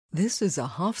This is a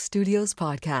Hoff Studios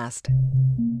podcast.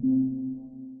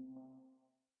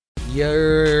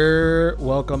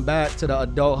 Welcome back to the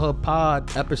Adulthood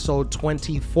Pod, episode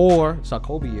 24. It's our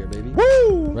Kobe year, baby.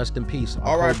 Woo! Rest in peace.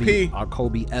 R.I.P. Our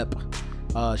Kobe ep.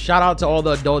 Shout out to all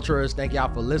the adulterers. Thank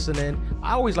y'all for listening.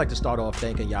 I always like to start off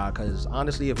thanking y'all because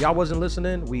honestly, if y'all wasn't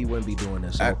listening, we wouldn't be doing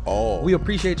this. So At all. We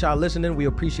appreciate y'all listening. We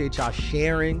appreciate y'all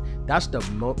sharing. That's the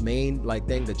main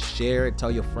thing, to share it, tell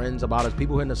your friends about us.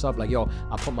 People hitting us up like, yo,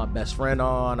 I put my best friend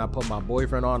on, I put my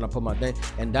boyfriend on, I put my thing.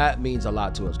 And that means a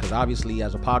lot to us because obviously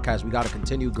as a podcast, we got to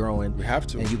continue growing. We have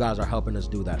to. And you guys are helping us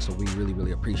do that. So we really,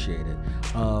 really appreciate it.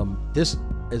 This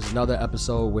is another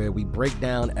episode where we break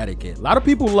down etiquette. A lot of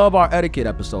people love our etiquette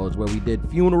episodes where we did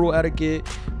funeral etiquette.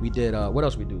 We did, what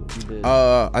else we do? We did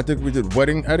I think we did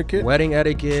wedding etiquette. wedding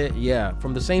etiquette. Yeah.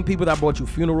 From the same people that brought you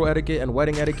funeral etiquette and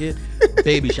wedding etiquette,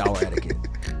 baby shower etiquette.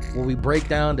 Where we break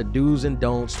down the do's and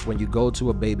don'ts when you go to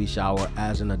a baby shower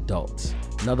as an adult.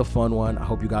 Another fun one. I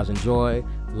hope you guys enjoy.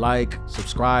 Like,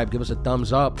 subscribe, give us a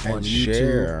thumbs up And on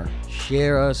YouTube.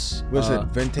 Share us. Was it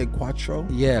Vente Quattro?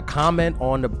 Yeah, comment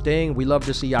on the thing. We love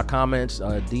to see y'all comments.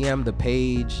 DM the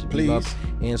page. Please. We love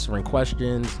answering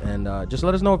questions. And just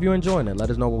let us know if you're enjoying it. Let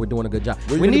us know when we're doing a good job.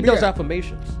 Where you We gonna need be those at?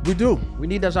 affirmations. We do. We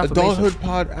need those affirmations. Adulthood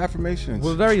Pod affirmations.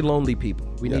 We're very lonely people.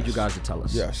 We need Yes. you guys to tell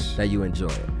us Yes. that you enjoy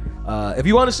it. If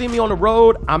you want to see me on the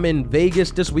road, I'm in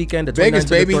Vegas this weekend, the 29th,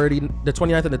 Vegas, the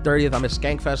 29th and the 30th. I'm at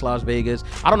Skankfest Las Vegas.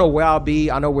 I don't know where I'll be.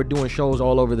 I know we're doing shows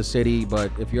all over the city,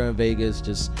 but if you're in Vegas,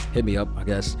 just hit me up, I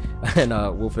guess, and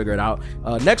we'll figure it out.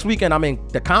 Next weekend, I'm in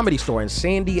the Comedy Store in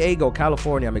San Diego,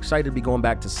 California. I'm excited to be going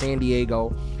back to San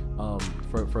Diego.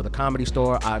 For the Comedy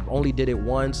Store. I've only did it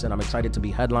once and I'm excited to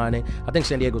be headlining. I think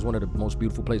San Diego is one of the most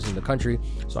beautiful places in the country,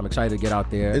 so I'm excited to get out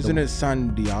there. Isn't it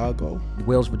San Diego?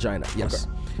 Wales, Virginia, yes.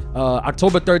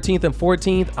 October 13th and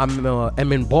 14th,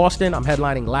 I'm in Boston. I'm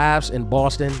headlining Laughs in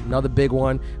Boston, another big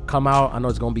one. Come out. I know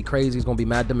it's going to be crazy. It's going to be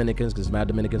Mad Dominicans because Mad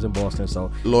Dominicans in Boston,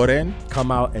 so Loren? come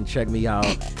out and check me out.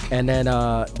 And then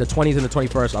the 20th and the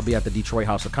 21st, I'll be at the Detroit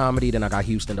House of Comedy. Then I got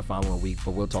Houston the following week,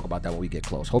 but we'll talk about that when we get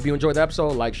close. Hope you enjoyed the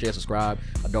episode. Like, share, subscribe.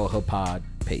 Adulthood Pod.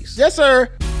 Peace. Yes, sir.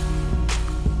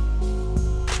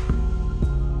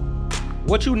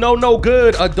 What you know, no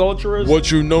good, adulterers. What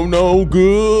you know, no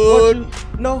good.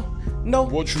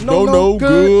 What you know, no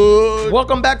good.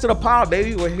 Welcome back to the pod,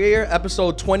 baby. We're here,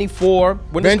 episode 24.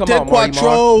 When does this Vente come out, Marty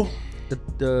Quattro.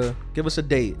 Mar? Give us a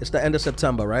date. It's the end of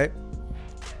September, right?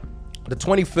 The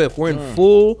 25th. We're in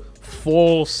full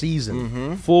fall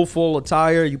season. Full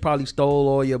attire. You probably stole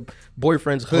all your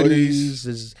boyfriend's hoodies,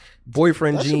 his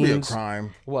boyfriend That jeans. should be a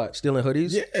crime. What, stealing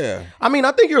hoodies? Yeah. I mean,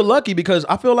 I think you're lucky because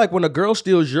I feel like when a girl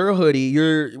steals your hoodie,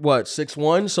 you're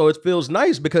 6'1", so it feels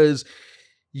nice because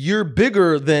you're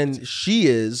bigger than she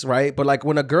is, right? But like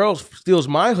when a girl steals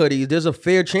my hoodie, there's a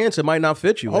fair chance it might not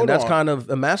fit you, Hold and that's on. kind of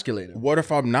emasculating. What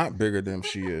if I'm not bigger than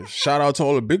she is? Shout out to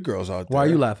all the big girls out there. Why are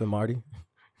you laughing, Marty?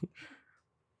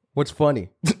 What's funny?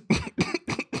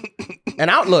 And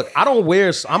I don't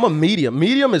wear. I'm a medium.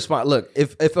 Medium is fine. Look,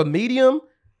 if a medium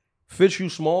fits you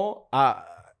small,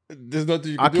 There's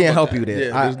nothing you can I do can't about help you that. there.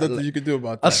 Yeah, there's nothing you can do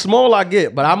about a that. small I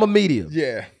get, but I'm a medium.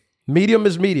 Yeah. Medium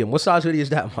is medium. What size hoodie is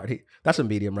that, Marty? That's a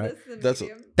medium, right? That's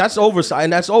That's oversized,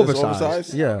 and that's oversized.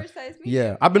 oversized? Yeah, Oversized medium.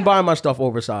 yeah. I've been buying my stuff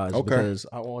oversized Okay. because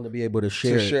I want to be able to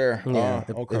share. it. share. Yeah,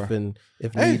 Okay.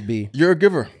 if Hey, need be. you're a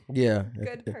giver. Yeah,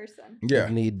 Good if, person. Yeah. if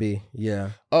need be.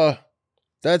 Yeah,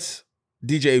 That's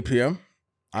DJ APM.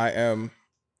 I am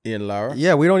Ian Lara.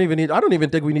 yeah. I don't even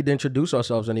think we need to introduce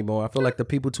ourselves anymore. I feel like the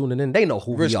people tuning in, they know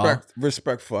who we are.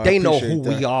 Respectful. I They know appreciate who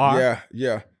we that. are.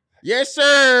 Yeah. Yes,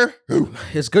 sir.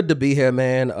 It's good to be here,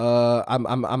 man.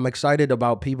 I'm excited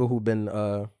about people who've been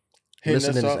Hitting us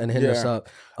listening up, and hitting us yeah.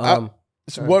 up.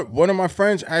 So one of my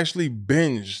friends actually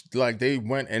binged, like they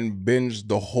went and binged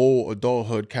the whole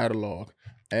adulthood catalog.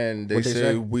 And they What'd they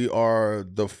say say? we are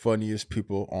the funniest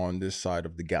people on this side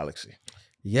of the galaxy.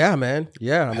 Yeah, man.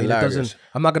 Yeah, I mean, Hilarious.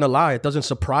 I'm not gonna lie, it doesn't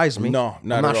surprise me. No,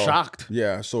 not I'm not at all. shocked.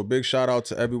 Yeah, so big shout out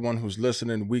to everyone who's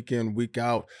listening week in, week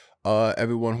out.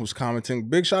 Everyone who's commenting.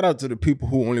 Big shout out to the people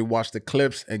who only watch the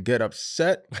clips and get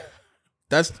upset.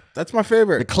 That's my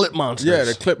favorite. The clip monsters. Yeah,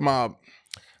 the clip mob.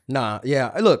 Nah,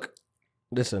 yeah. Look,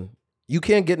 listen. You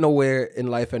can't get nowhere in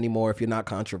life anymore if you're not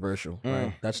controversial.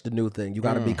 Right? That's the new thing. You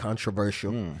got to be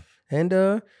controversial.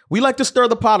 And we like to stir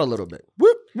the pot a little bit.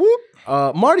 Whoop whoop.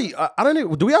 Marty, I don't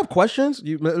know. Do we have questions?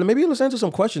 Maybe let's answer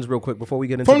some questions real quick before we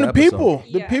get into From the the episode. people.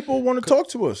 The Yeah. people want to talk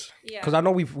to us. Yeah. Because I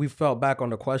know we've felt back on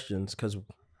the questions because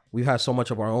we've had so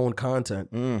much of our own content.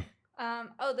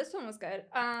 This one was good.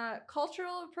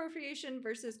 Cultural appropriation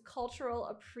versus cultural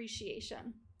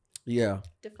appreciation. Yeah.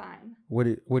 define. What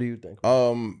do you think?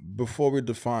 Before we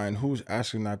define, who's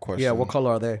asking that question? Yeah, what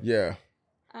color are they? Yeah.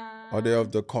 Are they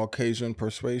of the Caucasian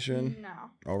persuasion? No.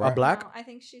 All right. Black? No, I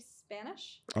think she's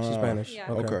Spanish. She's Spanish. Yeah.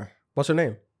 Okay. What's her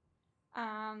name?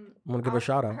 I'm gonna give her a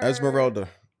shout out. Esmeralda.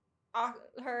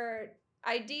 Her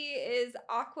ID is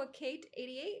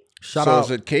AquaKate88. Shout So out.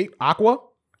 is it Kate? Aqua?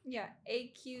 Yeah,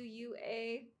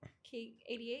 AQUA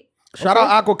Kate88. Shout Okay. out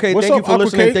Aqua Kate. What's Thank you up, for Aqua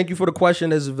listening. Kate? Thank you for the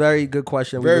question. It's a very good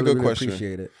question. Very we really, good really question.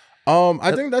 appreciate it.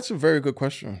 I think that's a very good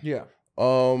question. Yeah.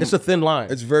 It's It's a thin line.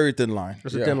 It's very thin line.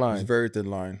 It's a thin line. It's very thin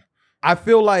line. I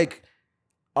feel like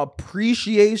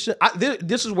appreciation.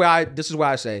 This is where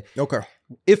I say, Okay.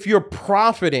 if you're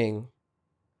profiting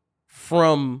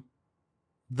from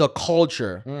the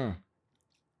culture,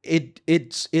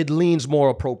 it leans more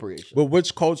appropriation. But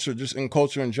which culture? Just in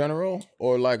culture in general,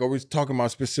 or like, are we talking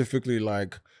about specifically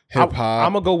like hip hop?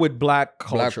 I'm gonna go with black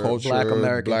culture, Black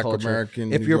American culture.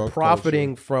 American, If New you're York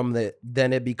profiting from it,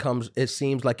 then it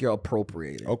seems like you're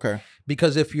appropriating. Okay.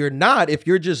 Because if you're not, if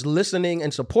you're just listening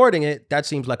and supporting it, that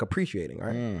seems like appreciating,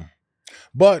 right?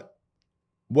 But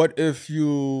what if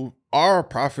you are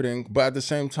profiting, but at the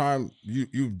same time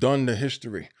you've done the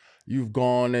history? You've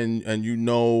gone and you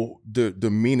know the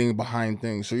meaning behind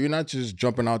things. So you're not just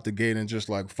jumping out the gate and just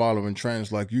like following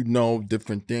trends. Like, you know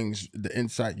different things, the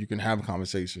insight you can have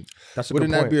conversations. That's a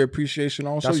Wouldn't good point. that be appreciation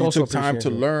also? That's you also took time to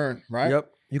appreciation. learn, right?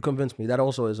 Yep. You convinced me. That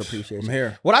also is appreciation. I'm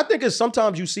here. What I think is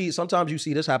sometimes you see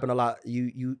this happen a lot.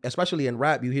 You especially in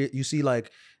rap, you see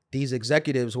like these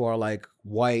executives who are like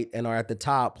white and are at the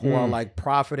top who are like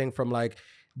profiting from like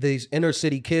these inner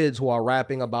city kids who are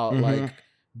rapping about like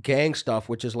gang stuff,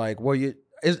 which is like,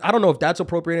 I don't know if that's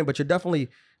appropriating, but you're definitely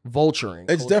vulturing.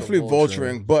 It's definitely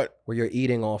vulturing, but where you're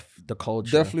eating off the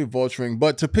culture. definitely vulturing.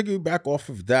 But to piggyback off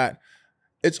of that,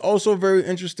 it's also very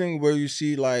interesting where you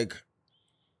see like,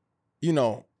 you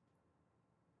know,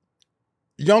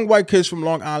 young white kids from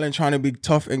Long Island trying to be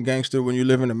tough and gangster when you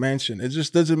live in a mansion. It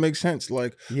just doesn't make sense.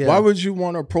 Like, why would you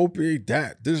want to appropriate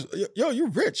that? You're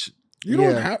rich. You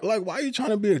don't have, like, why are you trying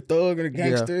to be a thug and a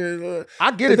gangster?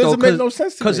 I get it it doesn't though, make no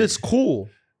sense to me. because it's cool.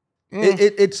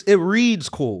 It reads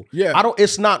cool. Yeah.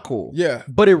 It's not cool. Yeah.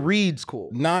 But it reads cool.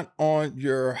 Not on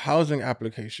your housing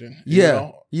application.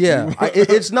 Yeah.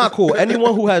 It's not cool.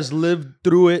 Anyone who has lived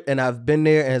through it and have been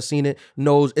there and has seen it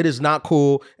knows it is not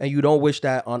cool, and you don't wish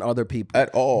that on other people At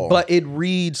all. But it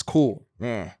reads cool.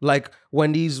 Like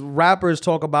when these rappers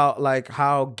talk about like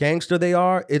how gangster they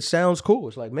are, it sounds cool.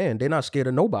 It's like, man, they're not scared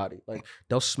of nobody. Like,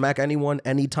 they'll smack anyone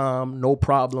anytime, no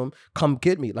problem. Come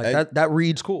get me. Like, that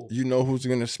reads cool. You know who's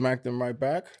gonna smack them right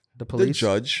back? The police. The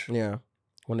judge. Yeah.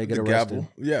 When they get The arrested. gavel.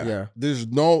 Yeah. Yeah. There's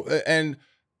no, and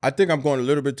I think I'm going a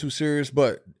little bit too serious,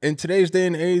 but in today's day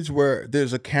and age where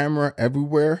there's a camera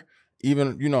everywhere,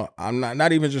 even, you know, I'm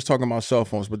not even just talking about cell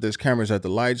phones, but there's cameras at the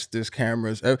lights, there's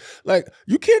cameras. Like,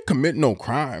 you can't commit no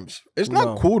crimes. It's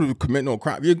not cool to commit no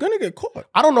crime. You're going to get caught.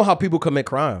 I don't know how people commit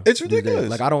crime. It's these days. ridiculous.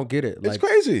 Like, I don't get it. Like, It's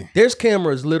crazy. There's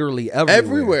cameras literally everywhere.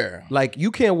 Everywhere. Like, you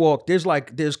can't walk.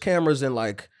 There's cameras in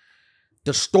like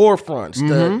the storefronts,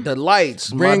 the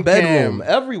lights, my Ring bedroom, cam.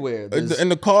 everywhere. In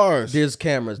the cars. There's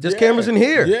cameras. There's cameras in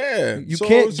here. Yeah. You So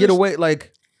can't it's get just- away.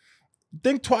 Like,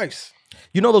 Think twice.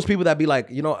 you know those people that be like,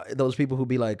 you know those people who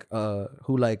be like,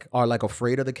 who like are like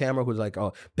afraid of the camera, who's like,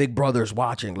 oh, Big Brother's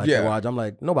watching, like they watch. I'm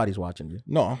like, nobody's watching you.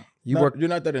 No. You're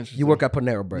not that interested. You work at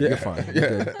Panera Bread. You're fine.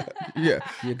 You're good. Yeah.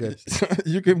 You're good.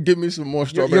 You can give me some more You're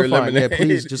strawberry fine. lemonade. Yeah,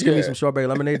 please just give me some strawberry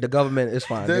lemonade. The government is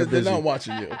fine. They're busy. not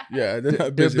watching you. Yeah, they're not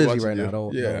They're busy, busy watching right you. now.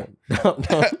 Don't. Yeah. Don't.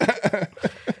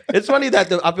 It's funny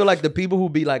that I feel like the people who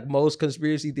be like most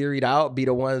conspiracy theoried out be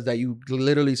the ones that you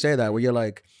literally say that, where you're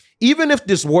like, even if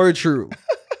this were true,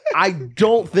 I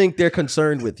don't think they're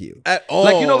concerned with you At all.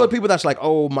 Like, you know, the people that's like,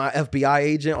 oh, my FBI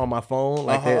agent on my phone,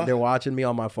 like they're watching me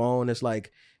on my phone. It's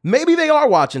like, maybe they are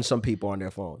watching some people on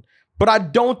their phone, but I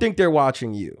don't think they're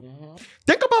watching you.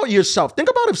 Think about yourself. Think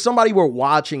about if somebody were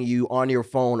watching you on your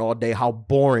phone all day, how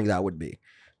boring that would be.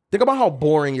 Think about how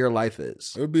boring your life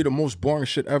is. It would be the most boring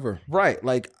shit ever. Right.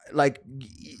 Like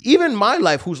even my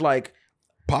life, who's like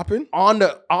Popping? on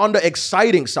the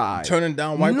exciting side, Turning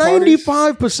down white parties?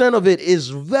 95% of it is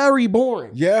very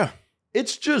boring. Yeah.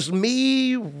 It's just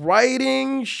me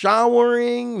writing,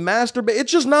 showering, masturbating.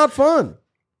 It's just not fun.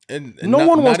 And No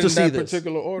one wants not to in see that this.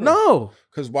 particular order. No.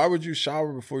 Because why would you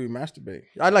shower before you masturbate?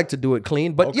 I like to do it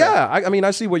clean, but Okay. yeah, I mean,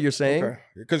 I see what you're saying. Okay.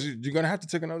 Because you're going to have to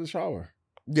take another shower.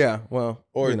 Yeah, well,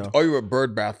 Or you know. are you a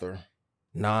bird bather?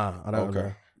 Nah, I don't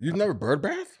know. You've never bird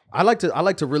bath? I like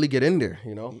to really get in there,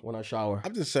 you know, when I shower.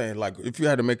 I'm just saying, like, if you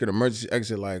had to make an emergency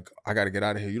exit, like, I got to get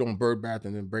out of here, you don't bird bath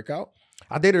and then break out?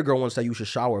 I dated a girl once that used to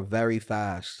shower very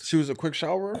fast. She was a quick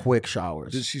shower? Quick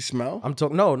showers. Did she smell? I'm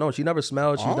talking. No, she never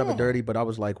smelled. She was never Oh. dirty. But I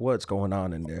was like, what's going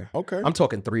on in there? Okay. I'm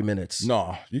talking 3 minutes.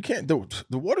 No, you can't do it.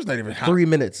 The water's not even hot. 3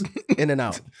 minutes in and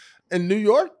out. In New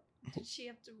York?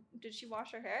 Did she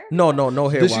wash her hair? No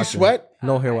hair Did washing. she sweat?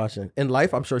 No hair Okay. washing. In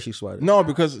life, I'm sure she sweated. No,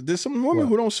 because there's some women What?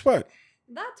 who don't sweat.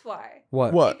 That's why.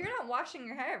 What? What? If you're not washing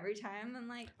your hair every time, then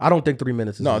like I don't think 3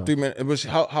 minutes is No, enough. 3 minutes. Was she,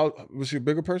 how was she a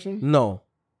bigger person? No.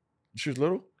 She was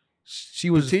little? She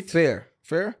was Petite? fair.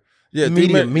 Fair? Yeah,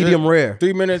 Medium rare.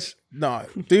 3 minutes. No,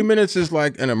 3 minutes is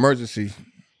like an emergency.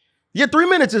 Yeah, 3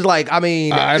 minutes is like, I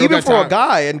mean, I don't even got for a time.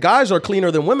 guy, and guys are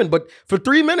cleaner than women, but for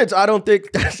 3 minutes, I don't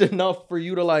think that's enough for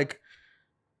you to like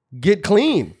get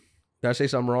clean. Did I say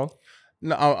something wrong?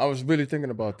 No, I was really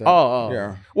thinking about that. Oh.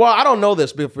 Yeah. Well, I don't know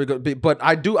this, but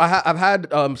I do. I've had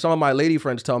some of my lady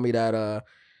friends tell me that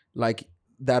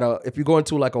if you go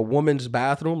into like a woman's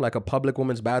bathroom, like a public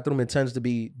woman's bathroom, it tends to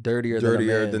be dirtier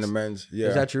than the men's. men's. Yeah.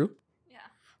 Is that true? yeah.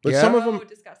 But Yeah? some of So them.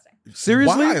 disgusting.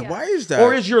 Seriously? Why? Yeah. Why is that?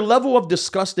 Or is your level of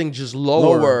disgusting just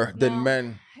lower? lower than No,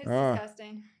 men? It's Ah.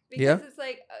 disgusting. Because Yeah? it's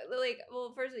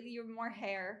well, first you have more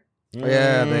hair.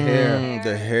 Yeah, the hair.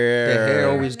 The hair. The hair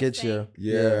More always in the gets you. sink,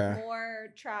 Yeah. More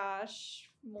trash.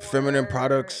 More Feminine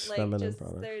products. Like Feminine just,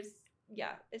 products.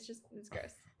 It's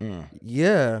gross. Mm.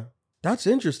 Yeah, that's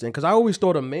interesting because I always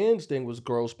thought a man's thing was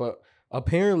gross, but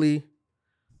apparently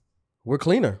we're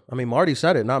cleaner. I mean, Marty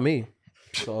said it, not me.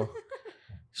 So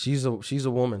she's a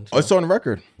woman. Oh, it's So, on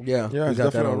record. yeah, Yeah, we it's got that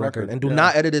definitely on on record. record. And do Yeah.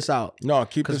 not edit this out No,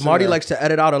 keep this because in Marty there. likes to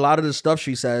edit out a lot of the stuff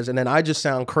she says, and then I just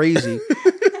sound crazy,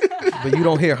 but you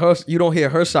don't hear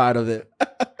her side of it.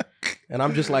 And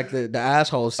I'm just like the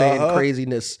asshole saying Uh-huh.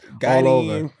 craziness Got all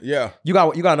over. him. Yeah. You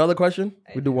got another question?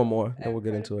 I We do do. one more, I then we'll have get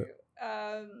quite a into it. few.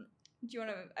 Do you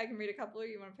want to? I can read a couple, or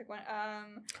you want to pick one?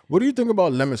 What do you think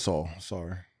about Lemisol?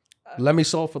 Sorry. Let me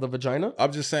solve for the vagina.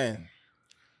 I'm just saying.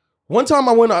 One time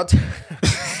I went out.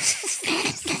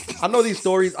 I know these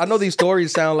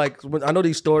stories sound like.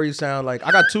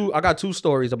 I got two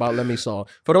stories about Lemisol.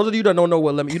 For those of you that don't know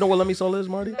what Lemisol is,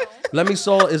 Marty? No.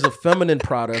 Lemisol is a feminine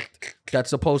product that's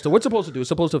supposed to. What's it supposed to do? It's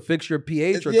supposed to fix your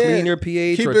pH or Yeah, clean your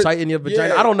pH keep or it- tighten your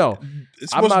vagina. yeah. I don't know.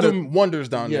 It's I'm supposed not to a- do wonders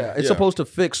down Yeah, there. it's supposed to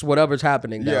fix whatever's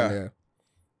happening down there.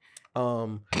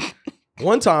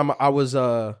 One time I was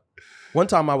out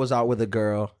with a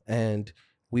girl and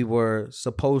we were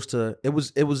supposed to. It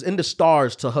was in the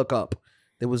stars to hook up.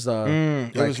 It was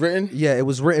it was written? Yeah, it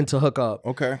was written to hook up.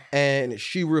 Okay. And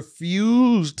she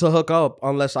refused to hook up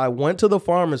unless I went to the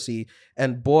pharmacy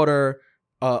and bought her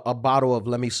a bottle of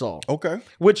Lemisol. Okay.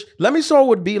 Which Lemisol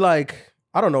would be like,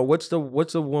 I don't know, what's a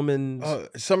woman's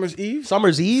Summer's Eve?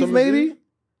 Summer's Eve Summer's maybe? Eve?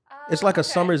 It's like a Okay.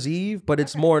 summer's eve, but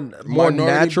it's Okay. more Minority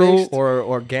natural based? or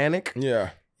organic, Yeah.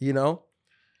 you know?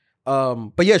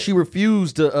 But yeah, she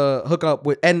refused to hook up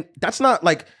with, and that's not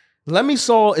like,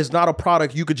 Lemisol is not a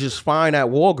product you could just find at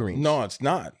Walgreens. No, it's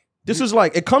not. This is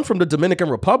like, it comes from the Dominican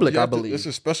Republic, I believe. It's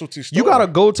a specialty store. You gotta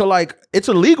go to like, it's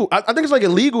illegal. I think it's like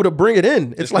illegal to bring it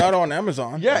in. It's like, not on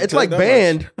Amazon. yeah, I'll it's tell like you that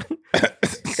banned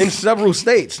in several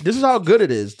states. This is how good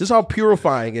it is. This is how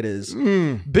purifying it is.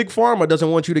 Big Pharma doesn't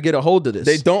want you to get a hold of this.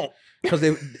 much. They don't.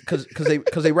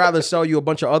 because they rather sell you a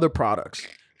bunch of other products.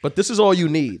 But this is all you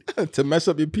need. To mess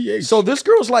up your pH. So this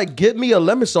girl's like, get me a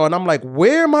Lemisol. And I'm like,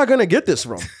 where am I going to get this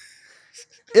from?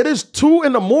 It is 2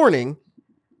 a.m.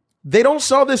 They don't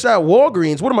sell this at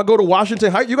Walgreens. What am I go to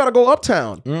Washington Heights? You got to go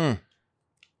uptown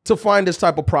to find this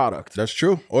type of product. That's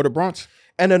true. Or the Bronx.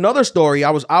 And another story, I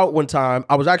was out one time.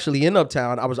 I was actually in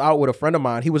Uptown. I was out with a friend of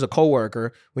mine. He was a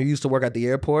coworker when he used to work at the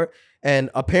airport. And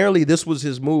apparently this was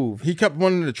his move. He kept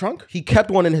one in the trunk? He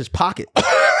kept one in his pocket.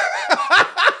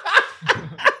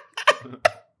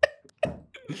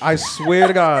 I swear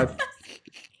to God,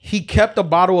 he kept a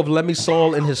bottle of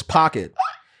Lemisol in his pocket.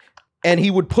 And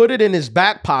he would put it in his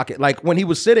back pocket. Like when he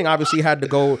was sitting, obviously he had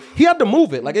to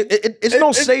move it. Like it's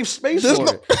no safe space for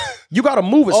it. You got to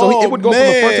move it. So it would go from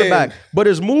the front to man. back. But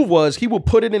his move was he would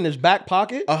put it in his back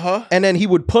pocket. Uh-huh. And then he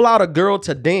would pull out a girl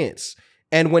to dance.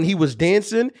 And when he was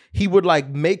dancing, he would like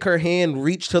make her hand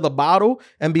reach to the bottle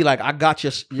and be like, I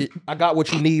got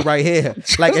what you need right here.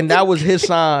 Like, and that was his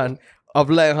sign of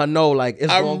letting her know, like,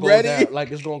 it's I'm gonna go ready. down.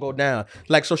 Like, it's gonna go down.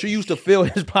 Like, so she used to fill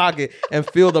his pocket and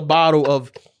fill the bottle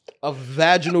of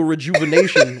vaginal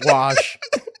rejuvenation wash.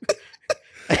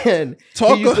 And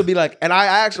he used to be like, and I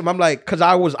asked him, I'm like, because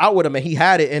I was out with him and he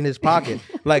had it in his pocket.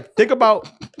 Like, think about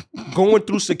going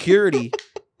through security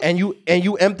and you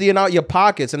emptying out your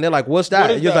pockets and they're like, what's that? What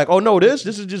is And you're that? like, oh no, this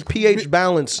is just pH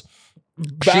balance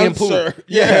shampoo. Balancer.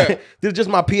 Yeah. This is just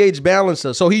my pH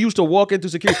balancer. So he used to walk into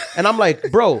security and I'm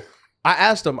like, bro, I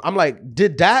asked him, I'm like,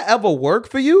 did that ever work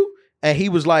for you? and he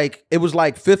was like, it was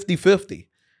like 50-50.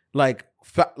 Like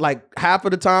half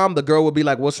of the time the girl would be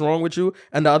like, "What's wrong with you?"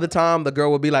 And the other time the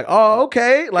girl would be like, "Oh,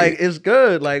 okay, like it's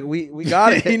good, like we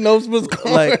got it." He knows what's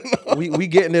going Like on. we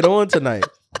getting it on tonight.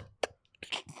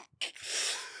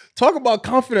 Talk about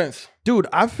confidence. Dude,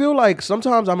 I feel like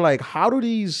sometimes I'm like, how do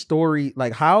these stories,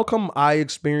 like, how come I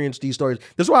experience these stories?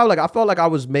 This is why I felt like I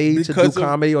was made to do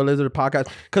comedy or listen to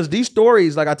podcasts. Because these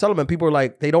stories, like I tell them, and people are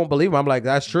like, they don't believe them. I'm like,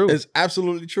 that's true. It's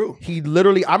absolutely true. He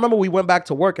literally, I remember we went back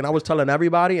to work and I was telling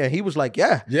everybody, and he was like,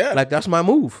 yeah, like that's my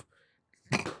move.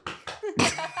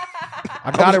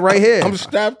 I got it right here. I'm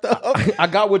strapped up. I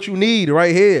got what you need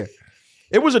right here.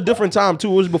 It was a different time too.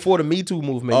 It was before the Me Too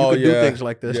movement. You could do things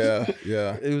like this.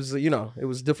 Yeah. It was, it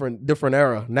was different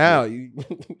era. Now you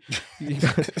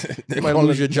might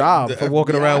lose your job for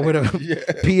walking around with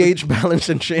a pH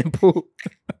balancing shampoo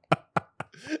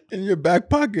in your back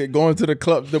pocket, going to the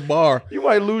club, the bar. You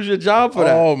might lose your job for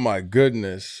that. Oh my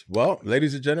goodness. Well,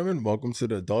 ladies and gentlemen, welcome to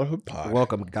the Adulthood Pod.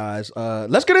 Welcome, guys.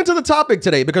 Let's get into the topic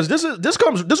today because this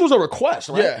was a request,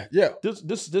 right? Yeah.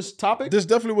 This topic. This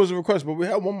definitely was a request, but we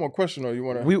have one more question. Or you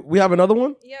want to? We have another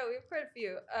one? Yeah, we have quite a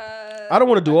few. I don't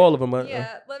want to do all of them. But,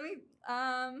 yeah, let me.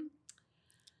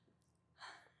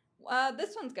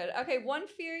 This one's good. Okay, one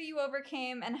fear you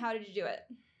overcame, and how did you do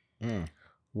it?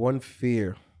 One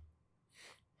fear.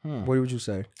 What would you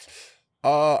say?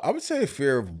 I would say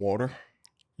fear of water.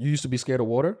 You used to be scared of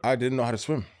water? I didn't know how to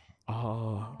swim.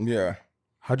 Oh. Yeah.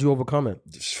 How'd you overcome it?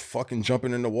 Just fucking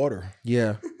jumping in the water.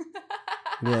 Yeah.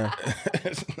 Yeah.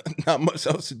 Not much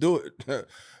else to do it.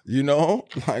 You know?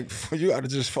 Like, you gotta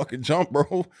just fucking jump,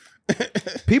 bro.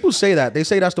 People say that. They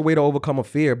say that's the way to overcome a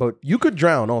fear, but you could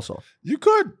drown also. You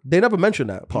could. They never mention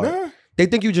that part. Nah. They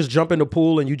think you just jump in the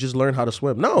pool and you just learn how to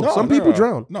swim. No, some people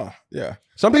drown. No, yeah.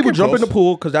 Some people jump in the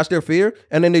pool because that's their fear,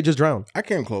 and then they just drown. I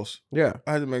came close. Yeah.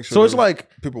 I had to make sure. So it's like,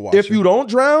 people watching. if you don't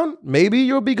drown, maybe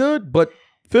you'll be good, but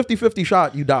 50-50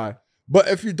 shot, you die. But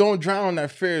if you don't drown,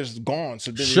 that fear is gone.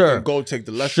 So then you can go take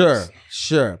the lessons.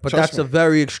 Sure. But Trust that's me. a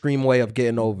very extreme way of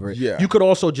getting over it. Yeah. You could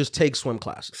also just take swim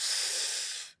classes.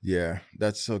 Yeah,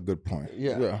 that's a good point.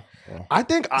 Yeah. I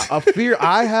think a fear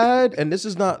I had, and this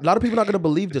is not, a lot of people are not going to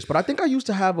believe this, but I think I used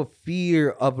to have a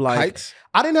fear of like heights.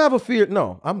 I didn't have a fear.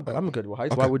 No, I'm good with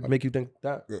heights. Okay. Why would make you think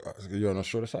that? You're on the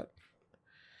shorter side?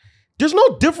 There's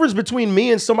no difference between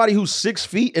me and somebody who's 6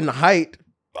 feet in height.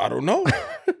 I don't know.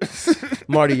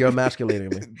 Marty, you're emasculating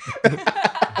me.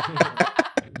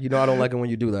 You know I don't like it when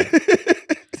you do that.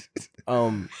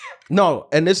 No,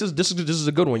 and this is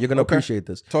a good one. You're gonna appreciate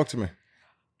this. Talk to me.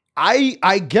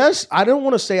 I guess I don't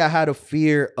want to say I had a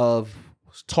fear of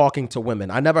talking to women.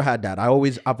 I never had that.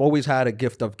 I've always had a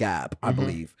gift of gab, I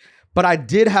believe. But I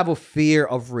did have a fear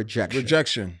of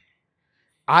rejection.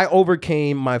 I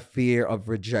overcame my fear of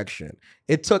rejection.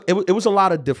 It was a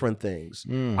lot of different things.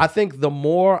 I think the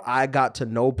more I got to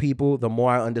know people, the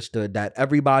more I understood that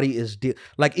everybody is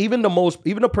like even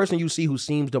the person you see who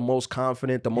seems the most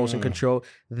confident, the most in control,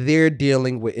 they're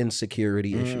dealing with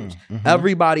insecurity issues.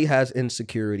 Everybody has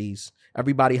insecurities.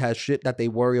 Everybody has shit that they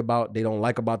worry about, they don't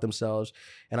like about themselves.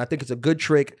 And I think it's a good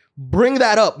trick. Bring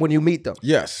that up when you meet them.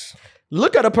 Yes.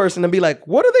 Look at a person and be like,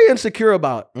 what are they insecure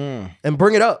about? And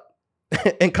bring it up.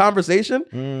 In conversation,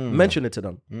 mention it to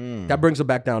them. That brings them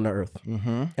back down to earth.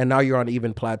 And now you're on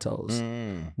even plateaus.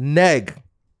 Neg.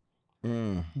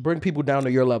 Bring people down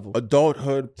to your level.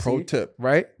 Adulthood pro tip.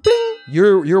 Right? Bing.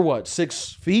 You're what,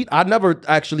 6 feet? I never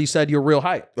actually said your real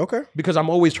height. Okay. Because I'm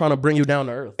always trying to bring you down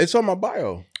to earth. It's on my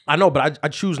bio. I know, but I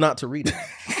choose not to read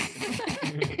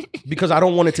it. Because I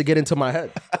don't want it to get into my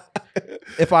head.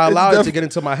 If I allow it to get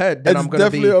into my head, then I'm gonna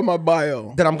be definitely on my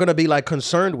bio. Then I'm gonna be like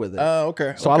concerned with it.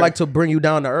 Okay. So I like to bring you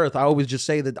down to earth. I always just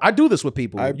say that I do this with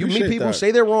people. You meet people,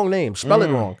 say their wrong name, spell it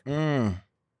wrong.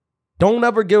 Don't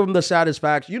ever give them the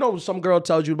satisfaction. You know, some girl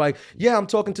tells you like, "Yeah, I'm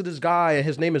talking to this guy and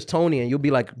his name is Tony," and you'll be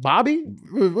like, "Bobby?"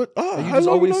 What? And you just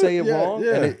always say it wrong,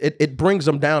 and it brings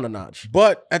them down a notch.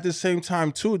 But at the same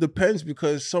time, too, it depends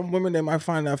because some women they might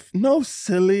find that no,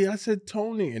 silly, I said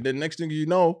Tony, and then next thing you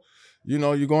know,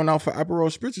 you're going out for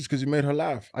Aperol spritzes because you made her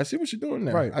laugh. I see what you're doing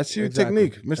there. Right. I see your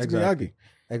technique, Mr. Miyagi.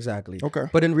 Exactly. Okay.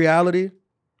 But in reality,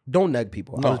 don't neg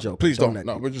people. I was joking. Please don't. Neg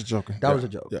No, people. we're just joking. That was a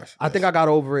joke. Yes. I think I got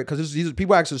over it because these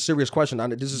people ask a serious question.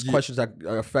 This is questions that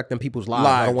are affecting people's lives.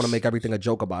 I don't want to make everything a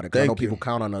joke about it because I know people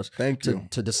count on us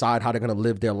to decide how they're going to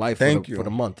live their life for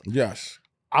the month. Yes.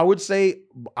 I would say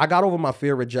I got over my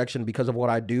fear of rejection because of what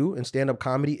I do in stand-up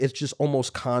comedy. It's just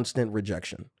almost constant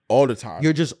rejection. All the time.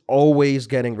 You're just always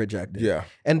getting rejected. Yeah.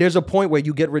 And there's a point where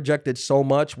you get rejected so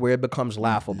much where it becomes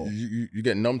laughable. You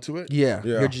get numb to it? Yeah.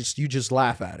 You just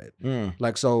laugh at it.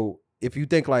 Like, so if you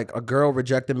think like a girl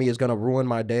rejecting me is gonna ruin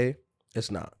my day,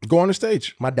 It's not. Go on the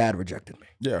stage. My dad rejected me.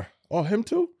 Yeah. Oh, him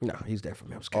too? No, he's there for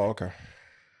me. I'm scared. Oh, okay.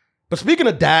 But speaking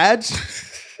of dads,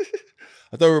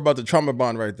 I thought we were about the trauma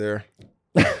bond right there.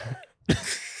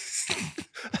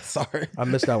 Sorry. I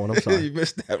missed that one. I'm sorry. You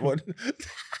missed that one.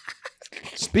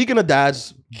 Speaking of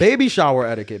dads, baby shower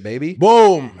etiquette, baby.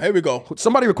 Boom. Here we go.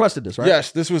 Somebody requested this, right?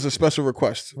 Yes, this was a special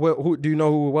request. Who do you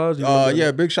know who it was? You remember?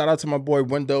 Yeah, big shout out to my boy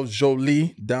Wendell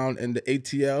Jolie down in the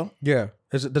ATL. Yeah.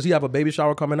 Does he have a baby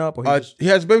shower coming up? Or He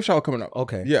has a baby shower coming up.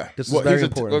 Okay. Yeah. This is very he's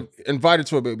important. Invited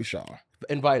to a baby shower.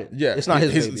 Invited. Yeah. It's not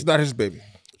his baby. It's not his baby.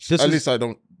 This At is- least I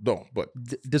don't, but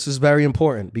This is very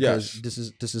important because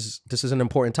Yes. this is an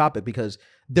important topic because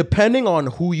depending on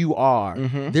who you are,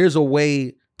 there's a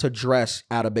way to dress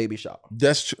at a baby shower.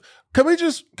 that's true.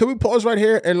 Can we pause right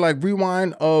here and like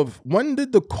rewind of when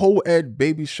did the co-ed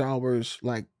baby showers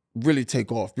like really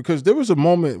take off? Because there was a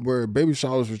moment where baby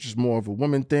showers was just more of a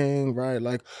woman thing, right?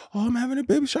 Like, oh, I'm having a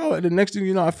baby shower. And the next thing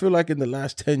you know, I feel like in the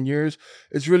last 10 years,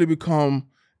 it's really become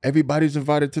everybody's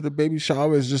invited to the baby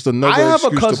shower. It's just another I have a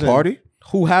excuse cousin to party.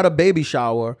 who had a baby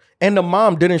shower and the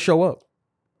mom didn't show up.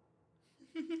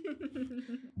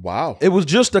 Wow. It was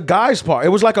just a guy's party. It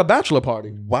was like a bachelor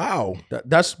party. Wow.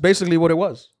 That's basically what it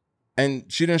was. And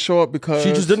she didn't show up because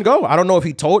She just didn't go. I don't know if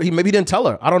maybe he didn't tell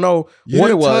her. I don't know You what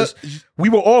it didn't tell- was. We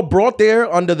were all brought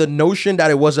there under the notion that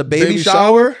it was a baby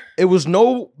shower. It was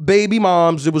no baby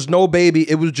moms. It was no baby.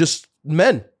 It was just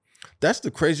men That's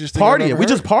the craziest thing. I've partying. ever We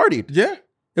just heard. partied. Yeah.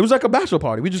 It was like a bachelor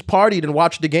party. We just partied and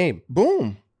watched the game.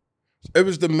 Boom. It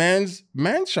was the man's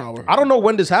shower. I don't know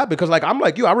when this happened because, like, I'm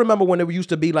like you. I remember when it used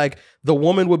to be like the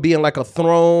woman would be in like a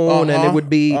throne and it would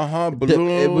be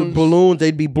balloons. It would balloons.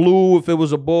 They'd be blue if it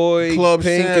was a boy, Club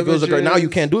pink if it was a girl. Now you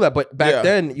sandwiches. can't do that, but back Yeah,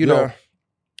 then, you know,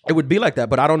 it would be like that.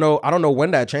 But I don't know. I don't know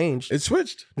when that changed. It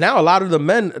switched. Now a lot of the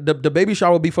men, the baby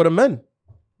shower would be for the men.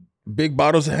 Big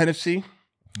bottles of Hennessy,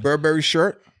 Burberry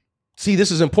shirt. See,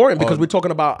 this is important because we're talking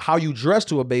about how you dress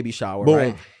to a baby shower, Boom.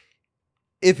 right?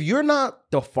 If you're not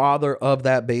the father of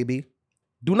that baby,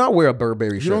 do not wear a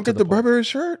Burberry shirt. You don't to get the party. Burberry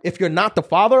shirt? If you're not the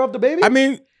father of the baby, I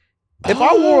mean, if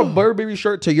I wore a Burberry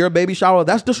shirt to your baby shower,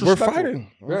 that's we're disrespectful.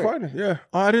 fighting. We're fighting. Yeah.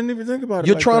 Oh, I didn't even think about it.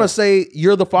 You're like trying that. to say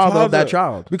you're the father of that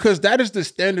child. Because that is the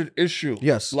standard issue.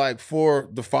 Yes. Like for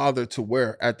the father to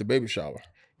wear at the baby shower.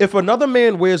 If another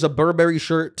man wears a Burberry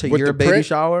shirt to With your the baby print,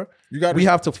 shower, we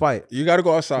have to fight. You got to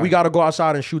go outside. We got to go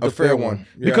outside and shoot A the fair fair one. one.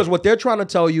 Yeah. Because what they're trying to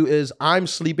tell you is I'm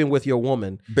sleeping with your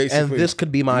woman Basically, and this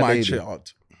could be my baby.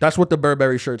 child. That's what the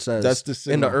Burberry shirt says. That's the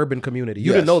in the signal. urban community.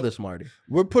 You Yes. didn't know this, Marty.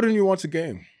 We're putting you once a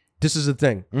game. This is the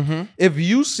thing. Mm-hmm. If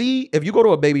you go to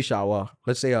a baby shower,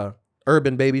 let's say a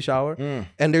urban baby shower,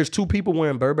 and there's two people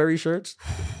wearing Burberry shirts,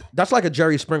 that's like a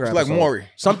Jerry Springer It's like episode. Maury.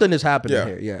 Something is happening Yeah.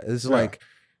 here. Yeah, it's Yeah. like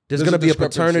there's There's gonna a be a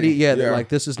discrepancy. paternity. Yeah, Yeah. like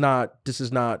this is not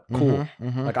cool.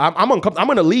 mhm. Like I'm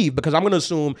gonna leave because I'm gonna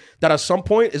assume that at some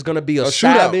point it's gonna be a shootout.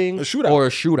 stabbing A shootout. or a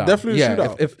shootout. Definitely a yeah,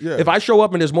 shootout. Yeah. If I show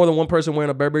up and there's more than one person wearing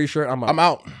a Burberry shirt, I'm out. I'm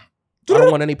out. I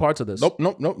don't want any parts of this. Nope.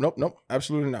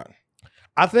 Absolutely not.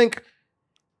 I think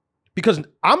because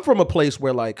I'm from a place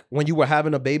where like when you were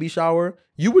having a baby shower,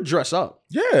 you would dress up.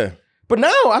 Yeah, But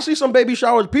now I see some baby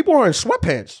showers, people are in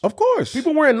sweatpants. of course.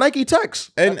 People wearing Nike Techs.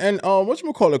 and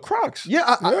whatchamacallit, Crocs.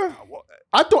 Yeah,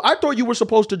 I thought you were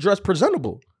supposed to dress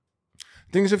presentable.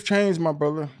 Things have changed, my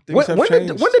brother. Things have When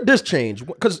changed. did this change?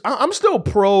 Because I'm still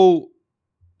pro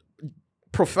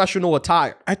professional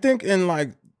attire. I think in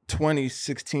like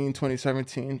 2016,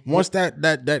 2017, once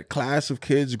that class of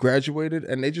kids graduated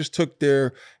and they just took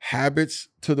their habits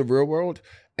to the real world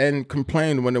and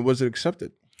complained when it wasn't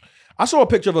accepted. I saw a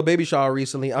picture of a baby shower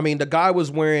recently. I mean, the guy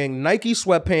was wearing Nike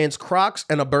sweatpants, Crocs,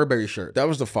 and a Burberry shirt. That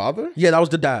was the father? Yeah, that was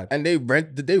the dad. And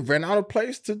did they rent out a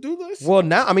place to do this? Well,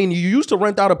 now, I mean, you used to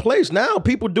rent out a place. Now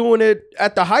people doing it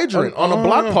at the hydrant on a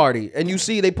block party. And you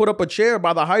see they put up a chair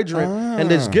by the hydrant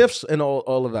and there's gifts and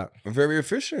all of that. Very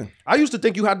efficient. I used to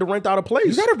think you had to rent out a place.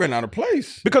 You gotta rent out a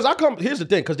place. Because here's the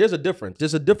thing, because there's a difference.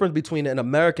 There's a difference between an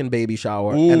American baby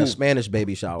shower and a Spanish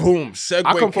baby shower. Boom. Segue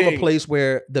I come from a king. place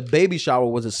where the baby shower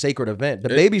was a sacred event. The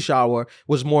baby shower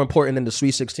was more important than the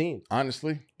Sweet 16.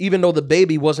 Honestly. Even though the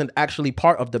baby wasn't actually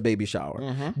part of the baby shower.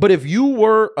 Mm-hmm. But if you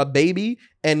were a baby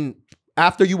and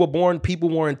after you were born, people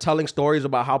weren't telling stories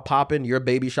about how poppin' your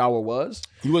baby shower was,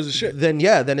 You was a shit. then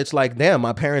it's like, damn,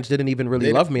 my parents didn't even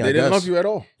really love me, I They guess. didn't love you at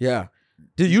all. Yeah.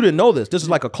 Dude, you didn't know this. This is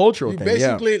like a cultural You thing.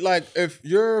 basically, like, if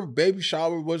your baby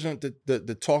shower wasn't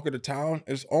the talk of the town,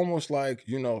 it's almost like,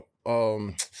 you're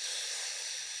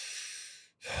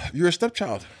a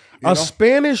stepchild. A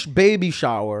Spanish baby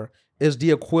shower is the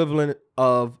equivalent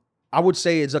of, I would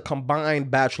say, it's a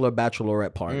combined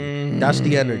bachelorette party. That's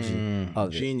the energy of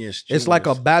it. Genius. It's like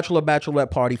a bachelorette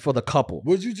party for the couple.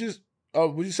 Would you just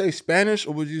Would you say Spanish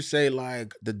or would you say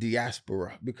like the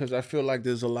diaspora? Because I feel like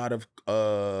there's a lot of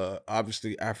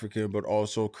obviously African, but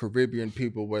also Caribbean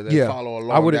people where they follow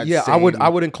along. I would, that yeah, same, I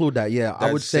would include that. Yeah, I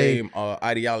that would say same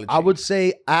ideology. I would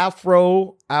say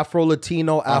Afro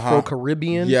Latino, Afro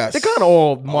Caribbean. Yes. They kind of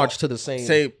all march to the same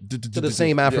to the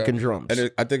same African drums. And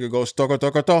I think it goes toko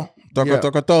toko to toko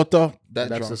toko to to. That's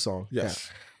drum. the song. Yes.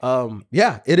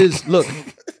 Yeah, it is. Look,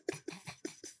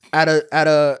 at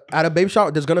a baby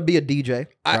shower, there's gonna be a DJ.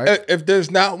 Right? If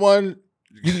there's not one,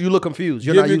 you look confused.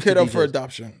 You're give not your used kid to up for DJs.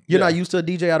 adoption. You're not used to a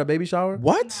DJ at a baby shower.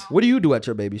 What? What do you do at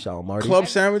your baby shower, Marty? Club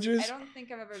sandwiches? I don't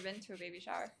think I've ever been to a baby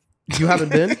shower. You haven't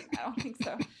been? I don't think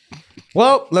so.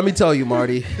 Well, let me tell you,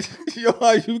 Marty. Yo,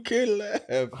 you can't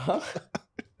laugh.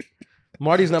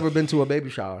 Marty's never been to a baby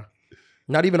shower.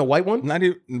 Not even a white one? Not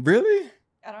even really.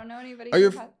 I don't know anybody Are who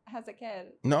you- has a kid.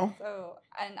 No. So,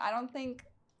 and I don't think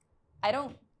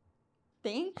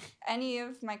any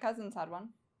of my cousins had one.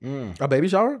 A baby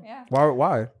shower? Yeah.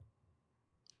 Why?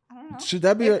 I don't know. Should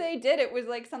that be If they did, it was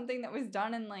like something that was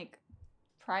done in like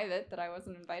private that I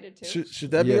wasn't invited to.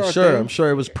 should that be Yeah, our sure. thing? I'm sure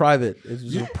it was private. It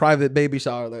was a private baby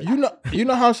shower. Like, You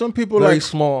know how some people very like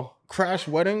small. crash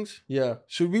weddings? Yeah.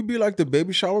 Should we be like the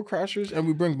baby shower crashers and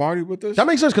we bring Marty with us? That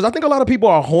makes sense because I think a lot of people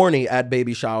are horny at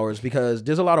baby showers because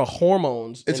there's a lot of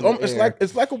hormones. It's in the air.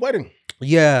 it's like a wedding.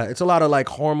 Yeah, it's a lot of like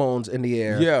hormones in the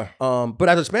air. Yeah. But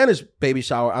as a Spanish baby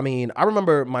shower, I mean, I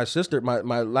remember my sister,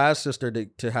 my last sister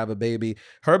to have a baby,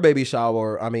 her baby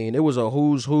shower, I mean, it was a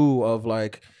who's who of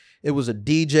like, it was a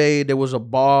DJ, there was a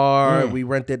bar, they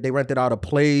rented out a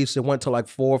place, it went to like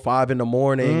 4 or 5 in the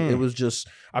morning. It was just,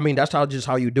 I mean, that's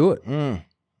how you do it.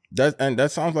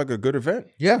 That sounds like a good event.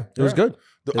 Yeah, it was good.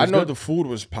 I know the food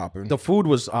was popping. The food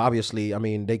was obviously, I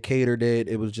mean, they catered it.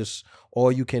 It was just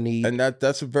all you can eat. And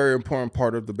that's a very important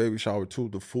part of the baby shower too.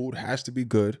 The food has to be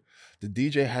good. The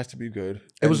DJ has to be good.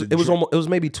 It was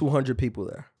maybe 200 people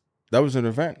there That was an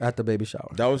event. at the baby shower.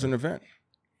 That was an event.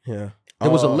 Yeah. It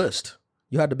was a list.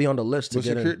 You had to be on the list to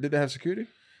get in. Did they have security?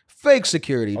 Fake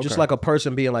security, just Okay. like a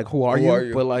person being like, who are Who you? are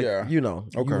you? But like, Yeah. you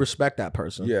Okay. respect that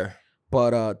person. Yeah.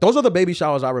 But those are the baby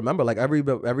showers I remember. Like every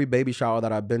baby shower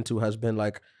that I've been to has been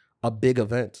like a big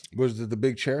event. Was it the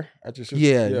big chair at your sister?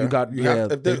 Yeah, you got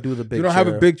if they do the big You don't chair. have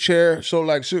a big chair, so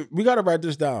like we got to write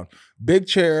this down. Big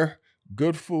chair,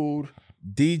 good food,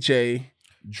 DJ,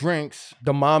 drinks.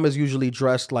 The mom is usually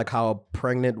dressed like how a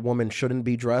pregnant woman shouldn't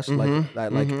be dressed, Mm-hmm.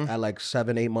 at like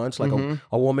 7-8 months. Like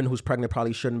a woman who's pregnant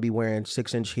probably shouldn't be wearing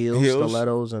 6-inch heels, Heels.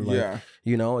 stilettos, and like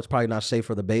it's probably not safe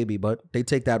for the baby, but they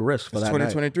take that risk for It's that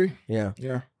night. 2023. Yeah,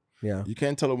 Yeah. yeah. You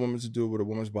can't tell a woman to do it with a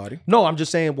woman's body. No, I'm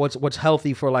just saying what's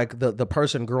healthy for like the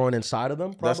person growing inside of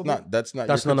them. Probably. That's not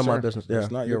That's your none of my concern. business. Yeah,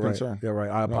 That's not you're your right. concern. You're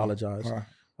right. I No. apologize. All right.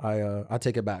 I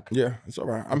take it back. Yeah, it's all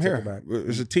right. I'm take here. it back.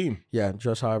 It's a team. Yeah,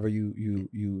 just however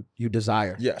you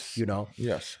desire. Yes.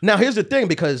 Yes. Now here's the thing,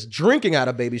 because drinking at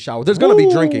a baby shower, there's gonna be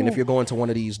drinking if you're going to one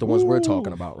of these, the ones we're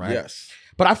talking about, right? Yes.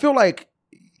 But I feel like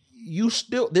you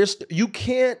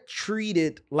can't treat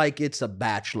it like it's a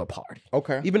bachelor party.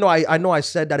 Okay. Even though I know I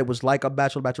said that it was like a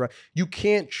bachelorette, you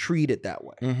can't treat it that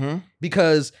way Mm-hmm.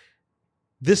 because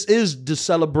this is to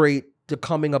celebrate the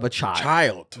coming of a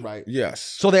child. Right. Yes.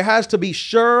 So there has to be,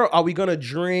 are we gonna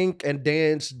drink and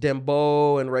dance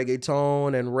dembow and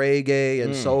reggaeton and reggae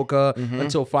and soca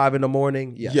until 5 in the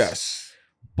morning? Yes. Yes.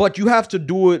 But you have to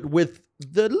do it with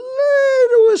the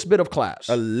littlest bit of class.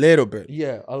 A little bit.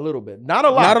 Yeah, a little bit. Not a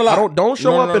lot. Not a lot. Don't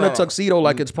show No, up no, in no, a no. tuxedo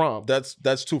like it's prom.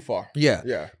 That's too far. Yeah.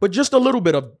 Yeah. But just a little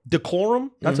bit of decorum.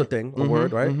 That's a thing, a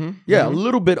word, right? Yeah, a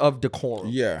little bit of decorum.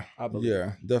 Yeah. I believe.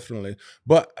 Yeah, definitely.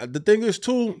 But the thing is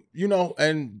too,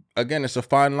 and again, it's a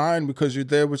fine line because you're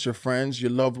there with your friends,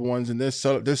 your loved ones, and they're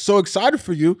so excited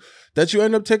for you that you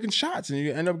end up taking shots and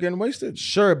you end up getting wasted.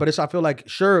 Sure, but I feel like,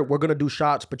 we're gonna do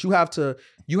shots, but you have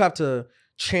to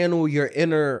channel your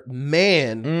inner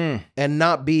man and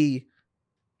not be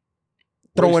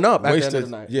throwing up at the end of the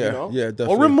night. Yeah, yeah,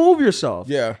 definitely. Or remove yourself.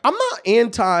 Yeah. I'm not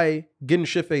anti getting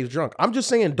shit-faced drunk. I'm just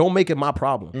saying don't make it my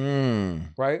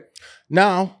problem. Right?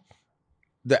 Now,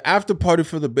 the after party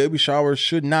for the baby shower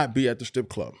should not be at the strip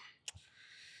club.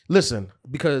 Listen,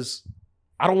 because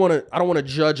I don't want to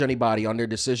judge anybody on their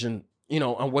decision,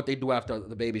 on what they do after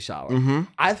the baby shower.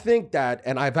 I think that,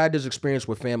 and I've had this experience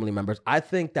with family members, I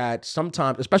think that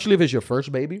sometimes, especially if it's your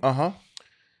first baby,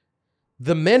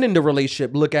 the men in the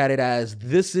relationship look at it as,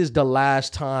 this is the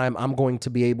last time I'm going to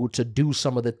be able to do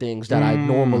some of the things that I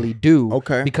normally do.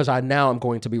 Okay. Because now I'm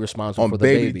going to be responsible for the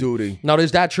baby baby. duty. Now,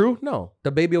 is that true? No.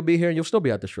 The baby will be here and you'll still be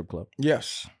at the strip club.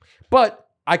 Yes. But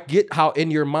I get how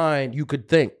in your mind you could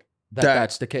think that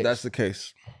that's the case. That's the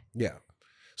case. Yeah.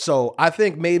 So I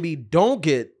think maybe don't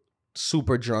get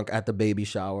super drunk at the baby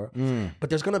shower. But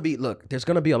there's gonna be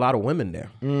a lot of women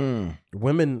there.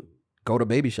 Women go to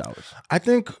baby showers. I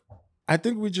think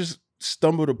we just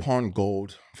stumbled upon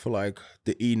gold for like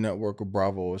the E Network or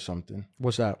Bravo or something.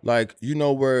 What's that? Like,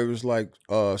 where it was like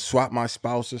swap my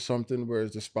spouse or something,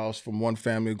 whereas the spouse from one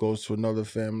family goes to another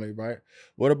family, right?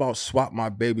 What about swap my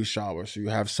baby shower? So you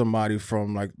have somebody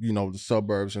from like, the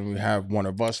suburbs and we have one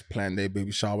of us plan their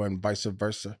baby shower and vice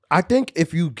versa. I think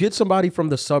if you get somebody from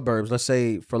the suburbs, let's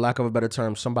say, for lack of a better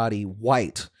term, somebody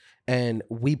white, and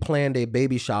we planned a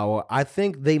baby shower, I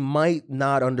think they might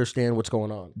not understand what's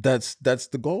going on. That's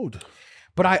the gold.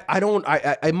 But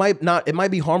it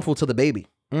might be harmful to the baby.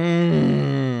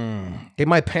 They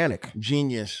might panic.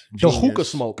 Genius. The hookah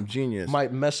smoke Genius.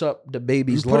 might mess up the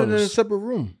baby's You put lungs. it in a separate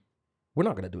room. We're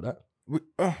not going to do that. What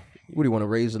do you want to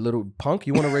raise a little punk?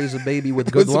 You want to raise a baby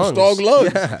with good With some lungs. strong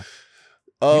lungs. Yeah.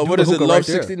 What the is it? hookah Love right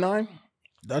there. 69?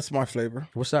 That's my flavor.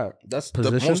 What's that? That's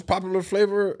Position? the most popular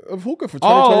flavor of hookah for 2023.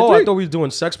 Oh, I thought we was doing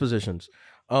sex positions.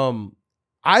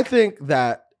 I think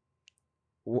that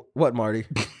what, Marty?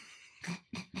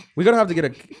 We're gonna have to get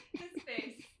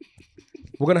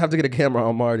a camera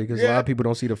on Marty because a lot of people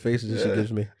don't see the faces that she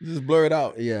gives me. Just blur it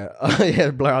out. Yeah, yeah,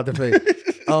 blur out the face.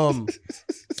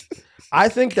 I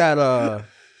think that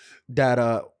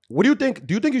what do you think?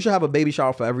 Do you think you should have a baby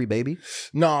shower for every baby?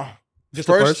 No. Just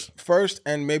the first,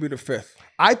 and maybe the fifth.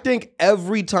 I think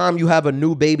every time you have a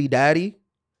new baby daddy,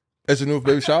 It's a new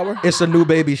baby shower? it's a new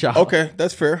baby shower. Okay,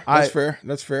 that's fair. That's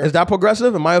fair. Is that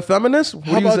progressive? Am I a feminist? What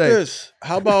How do you about say? this?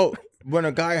 How about when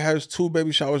a guy has 2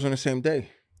 baby showers on the same day?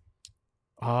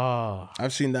 Ah,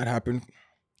 I've seen that happen.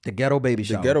 the ghetto baby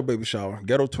shower. The ghetto baby shower.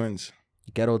 Ghetto twins.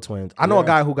 Ghetto twins. I know a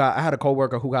guy I had a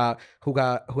coworker who had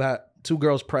 2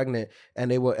 girls pregnant and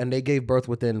they gave birth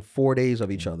within 4 days of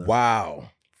each other. Wow.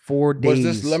 4 days.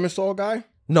 Was this Lemonsaw guy?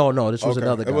 No, this was Okay.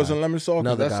 another guy. It wasn't Lemonsaw? 'Cause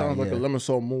Another that guy, sounds like a yeah.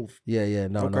 Lemonsaw move. Yeah,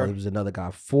 no, Okay. it was another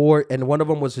guy. 4, and one of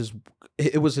them was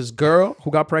it was his girl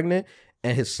who got pregnant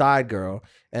and his side girl,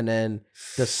 and then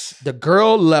the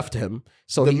girl left him,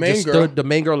 so The he main just girl? stood. The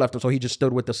main girl left him, so he just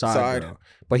stood with the side girl.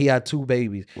 But he had 2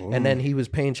 babies, and then he was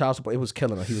paying child support. It was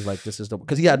killing him. He was like, "This is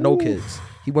because he had no kids.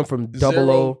 He went from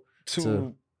 00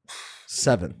 to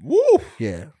 7. Woo.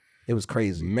 Yeah, it was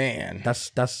crazy. Man.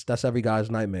 That's every guy's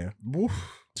nightmare. Woof.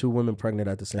 2 women pregnant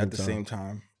at the same time. At the same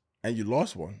time. And you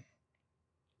lost one.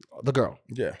 The girl.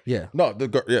 Yeah. No, the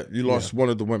girl. Yeah, you lost one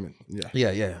of the women.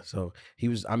 Yeah. Yeah. So he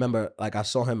was. I remember, like, I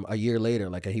saw him a year later.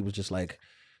 Like, he was just like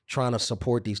trying to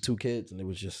support these 2 kids, and it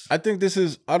was just. I think this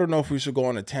is. I don't know if we should go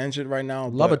on a tangent right now.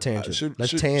 Love but, a tangent.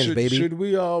 Let's should, tange, baby. Should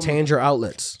we Tange your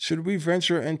outlets. Should we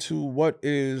venture into what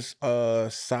is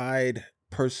side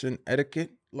person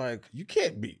etiquette? Like, you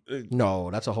can't be. No,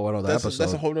 that's a whole other episode.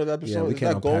 That's a whole other episode. Yeah, we Is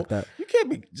can't that unpack gold? that. You can't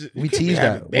be. We tease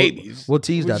that. Babies. We'll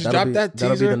tease that. Just That'll drop be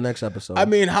teaser. the next episode. I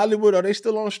mean, Hollywood, are they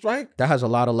still on strike? that has a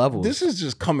lot of levels. This is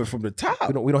just coming from the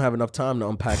top. we don't have enough time to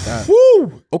unpack that.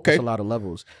 Woo! Okay. That's a lot of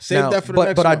levels. Save that for the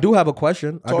next But I one. do have a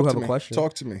question.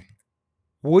 Talk to me.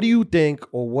 What do you think,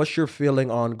 or what's your feeling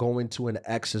on going to an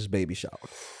ex's baby shower?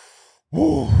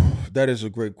 Ooh, that is a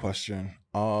great question.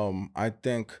 I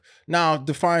think now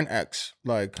define X.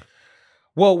 Like,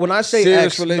 well, when I say serious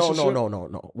ex, relationship?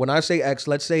 no. When I say ex,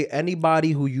 let's say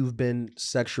anybody who you've been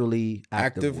sexually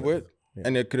active with. Yeah.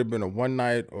 And it could have been a one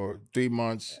night or 3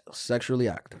 months. Sexually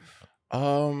active.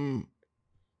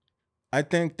 I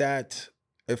think that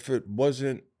if it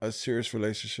wasn't a serious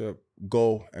relationship,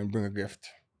 go and bring a gift.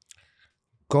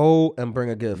 Go and bring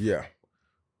a gift. Yeah.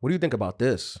 What do you think about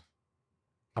this?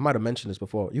 I might have mentioned this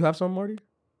before. You have some, Marty?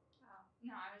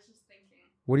 No, I was just thinking.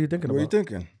 What are you thinking What are you about?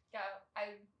 thinking? Yeah, I've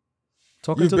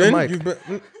Talking to the mic. You've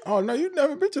been. Oh no, you've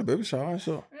never been to a baby shower.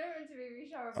 So never been to a baby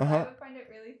shower, but Uh-huh. I would find it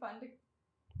really fun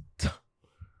to.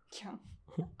 Yeah.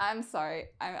 I'm sorry.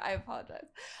 I apologize.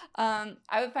 I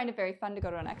would find it very fun to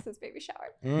go to an ex's baby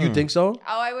shower. You think so?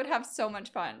 Oh, I would have so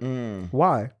much fun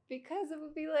Why? because it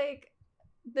would be like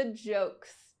the jokes,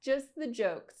 just the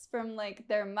jokes from like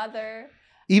their mother.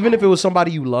 Even if it was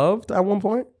somebody you loved at one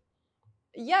point?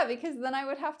 Yeah, because then I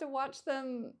would have to watch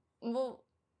them. Well,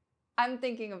 I'm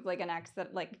thinking of like an ex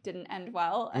that like didn't end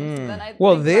well, and so then I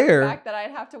Well, think about there- the fact that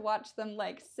I'd have to watch them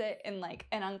like sit in like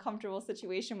an uncomfortable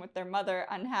situation with their mother,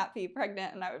 unhappy,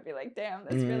 pregnant, and I would be like, "Damn,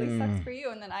 this really sucks for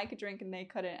you." And then I could drink and they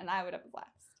couldn't, and I would have a blast.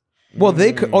 Well,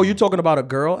 they could. Oh, you're talking about a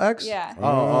girl ex? Yeah,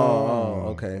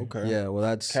 Okay. Okay. Yeah. Well,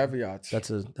 that's caveats. that's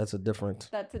a different.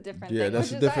 that's a different Yeah, thing.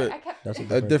 that's which a is different- I kept, That's a a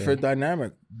different different thing.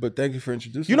 dynamic. But thank you for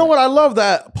introducing. You know that. what? I love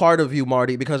that part of you,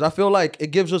 Marty, because I feel like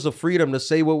it gives us a freedom to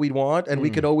say what we want, and we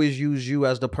could always use you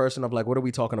as the person of like, what are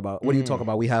we talking about? What are you talking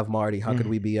about? We have Marty. How could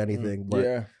we be anything? But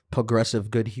Yeah. progressive,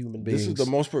 good human beings. This is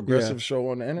the most progressive show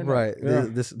on the internet. Right. Yeah.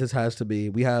 This has to be.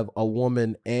 We have a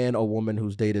woman and a woman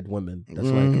who's dated women. That's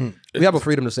Mhm. like we have a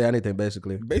freedom to say anything,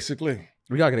 basically. Basically.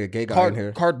 We gotta get a gay guy in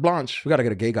here. Carte blanche. We gotta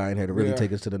get a gay guy in here to really Yeah.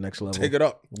 take us to the next level. Take it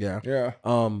up. Yeah. Yeah.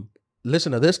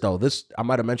 Listen to this though. This I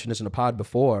might have mentioned this in the pod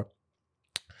before.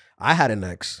 I had an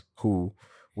ex who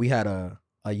we had a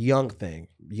young thing.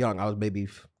 Young. I was maybe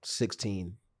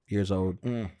 16 years old.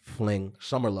 Fling.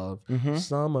 Summer love. Mhm.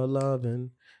 Summer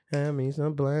loving. Have me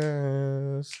some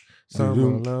blast.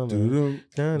 Summer loving.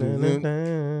 I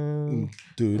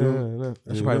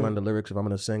should probably learn the lyrics if I'm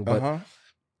gonna sing. But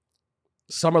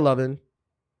summer loving.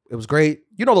 It was great.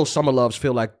 You know those summer loves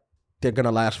feel like they're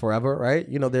gonna last forever, right?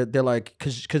 You know, they're like,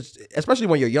 cause especially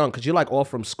when you're young, cause you're like off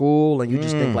from school and you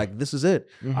just think like, this is it.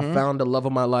 I found the love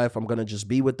of my life. I'm gonna just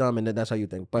be with them, and then that's how you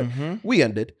think. But we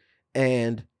ended,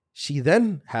 and she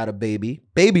then had a baby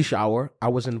shower. I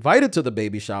was invited to the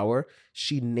baby shower.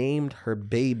 She named her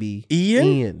baby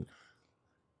Ian.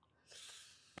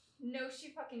 No, she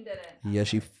fucking didn't. Yes,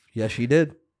 she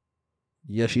did.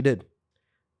 Yes, she did.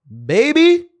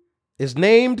 Baby is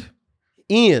named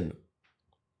Ian.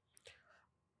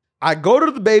 I go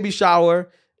to the baby shower,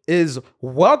 is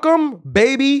welcome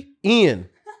baby Ian.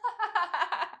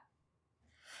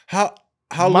 How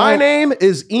My long? name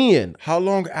is Ian. How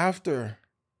long after?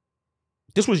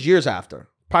 This was years after,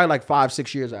 probably like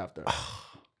 5-6 years after.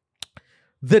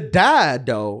 The dad,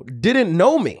 though, didn't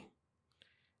know me.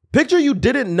 Picture you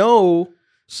didn't know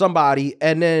somebody,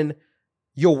 and then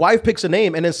your wife picks a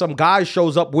name, and then some guy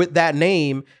shows up with that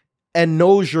name and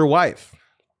knows your wife.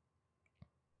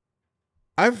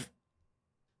 I've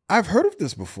heard of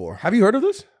this before. Have you heard of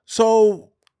this?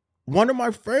 So one of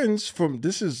my friends from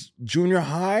this is junior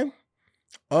high,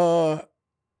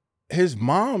 his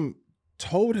mom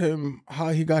told him how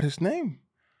he got his name.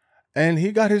 And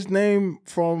he got his name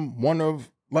from one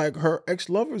of like her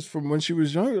ex-lovers from when she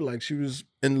was younger. Like she was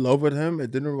in love with him.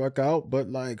 It didn't work out, but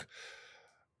like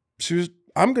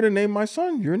I'm gonna name my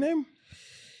son your name.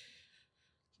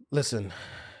 Listen,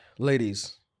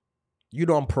 ladies, you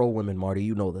know I'm pro women, Marty.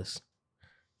 You know this.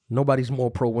 Nobody's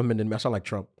more pro women than me. I sound like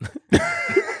Trump.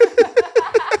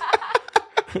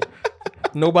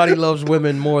 Nobody loves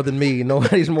women more than me.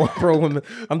 Nobody's more pro women.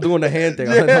 I'm doing the hand thing.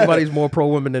 Yeah. Nobody's more pro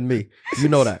women than me. You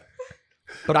know that.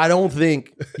 But I don't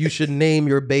think you should name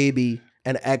your baby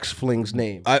an ex-fling's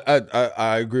name.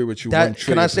 I agree with you.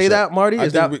 Can I say that, Marty?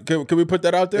 Can we put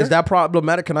that out there? Is that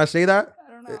problematic? Can I say that?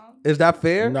 I don't know. Is that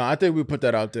fair? No, I think we put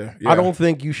that out there. I don't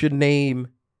think you should name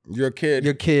your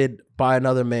kid by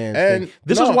another man's And name.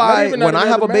 This no, is not why even when I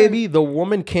have a another man. baby, the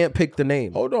woman can't pick the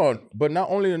name. Hold on. But not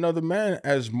only another man,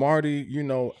 as Marty,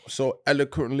 so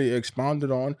eloquently expounded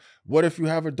on, what if you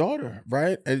have a daughter,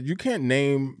 right? And you can't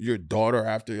name your daughter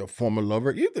after your former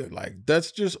lover either. Like,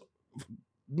 that's just,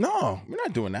 no, we're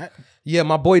not doing that. Yeah,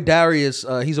 my boy Darius,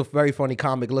 he's a very funny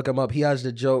comic. Look him up. He has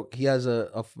the joke. He has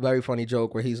a very funny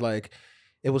joke where he's like,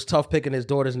 it was tough picking his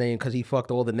daughter's name because he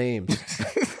fucked all the names.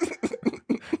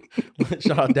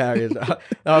 Shout out Darius.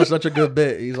 That was such a good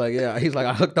bit. He's like,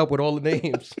 I hooked up with all the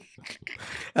names.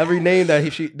 Every name that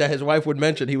his wife would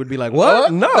mention, he would be like,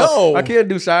 what? No, I can't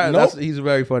do sorry. Nope. He's a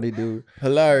very funny dude.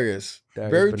 Hilarious.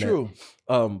 Darius Very Burnett. true.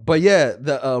 But yeah,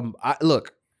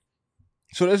 look,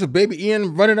 So there's a baby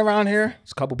Ian running around here?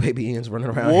 there's a couple baby Ians running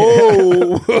around.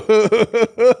 Whoa.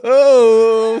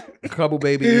 A couple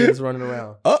baby Ians running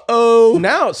around. Uh-oh.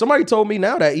 Now, somebody told me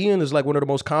now that Ian is like one of the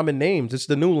most common names. It's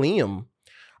the new Liam.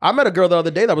 I met a girl the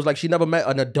other day that was like, she never met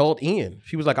an adult Ian.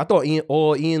 She was like, I thought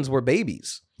all Ians were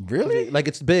babies. Really? Like,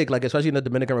 it's big, like, especially in the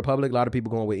Dominican Republic, a lot of people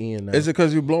going with Ian now. Is it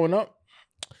because you're blowing up?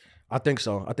 I think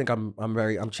so. I think I'm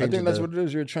I changing think that's what it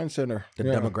is. You're a trendsetter. the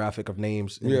demographic of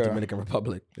names in the Dominican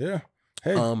Republic. Yeah.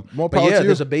 Hey, more But power yeah, to you.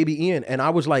 there's a baby Ian. And I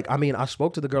was like, I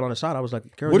spoke to the girl on the side. I was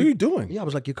like, girl, What are you doing? Yeah, I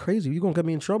was like, you're crazy. You gonna get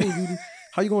me in trouble?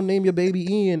 How you gonna name your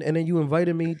baby Ian? And then you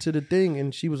invited me to the thing.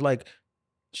 And she was like,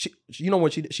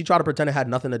 when she tried to pretend it had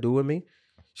nothing to do with me.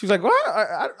 She was like,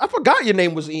 "What? I forgot your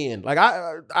name was Ian. Like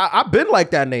I've been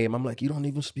like that name." I'm like, "You don't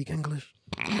even speak English.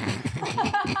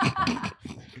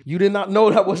 You did not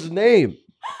know that was his name.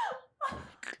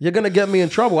 You're gonna get me in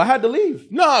trouble." I had to leave.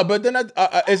 No, but then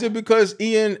is it because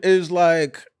Ian is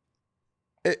like,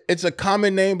 it's a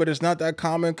common name, but it's not that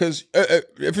common? Because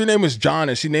if your name is John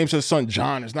and she names her son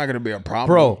John, it's not going to be a problem.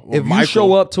 Bro, Or if you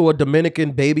show up to a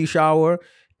Dominican baby shower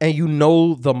and you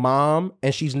know the mom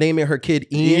and she's naming her kid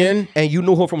Ian. And you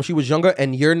knew her from she was younger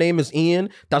and your name is Ian,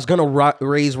 that's gonna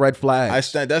raise red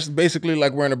flags. That's basically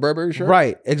like wearing a Burberry shirt.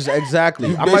 Right,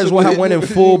 exactly. I might as well have went in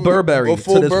full Burberry to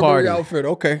this Burberry party. outfit.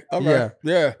 Okay, all right,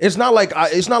 yeah. It's not like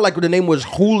the name was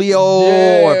Julio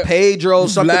or Pedro,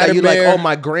 something that you like. Oh,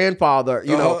 my grandfather.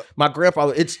 You know, my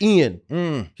grandfather. It's Ian.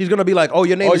 He's gonna be like, oh,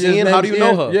 your name is Ian. How do you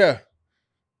know her? Yeah,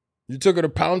 you took her to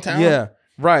Pound Town. Yeah,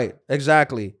 right,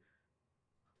 exactly.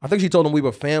 I think she told him we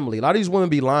were family. A lot of these women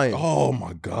be lying. Oh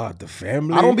my God, the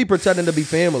family. I don't be pretending to be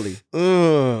family.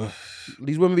 Ugh.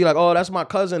 These women be like, oh, that's my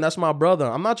cousin, that's my brother.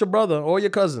 I'm not your brother or your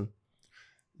cousin.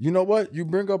 You know what? You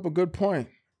bring up a good point.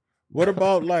 What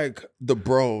about like the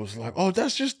bros? Like, oh,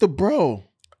 that's just the bro.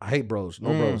 I hate bros. No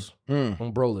bros.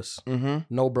 I'm broless.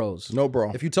 No bros. No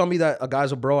bro. If you tell me that a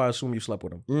guy's a bro, I assume you slept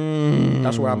with him.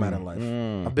 That's where I'm at in life.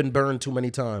 I've been burned too many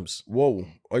times. Whoa.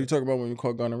 Are you talking about when you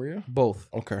caught gonorrhea? Both.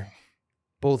 Okay.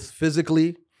 Both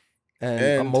phically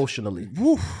and emotionally.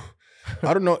 Woof.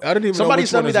 I don't know. I didn't even Somebody know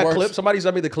sent me that worse. clip. Somebody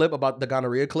sent me the clip about the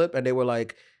gonorrhea clip, and they were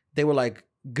like,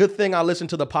 good thing I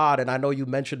listened to the pod, and I know you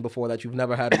mentioned before that you've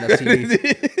never had an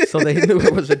STD. So they knew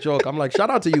it was a joke. I'm like, shout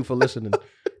out to you for listening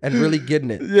and really getting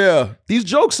it. Yeah. These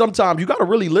jokes, sometimes you got to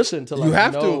really listen to, like, you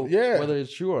have know to, yeah, whether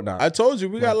it's true or not. I told you,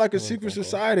 we got like a secret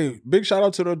society. Big shout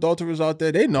out to the adulterers out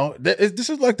there. They know.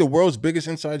 This is like the world's biggest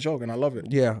inside joke, and I love it.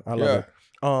 Yeah, I love it.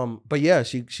 But yeah,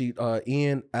 she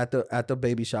Ian at the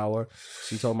baby shower,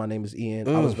 she told my name is Ian.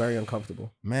 I was very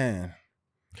uncomfortable, man.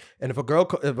 And if a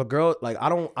girl like, I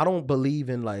don't believe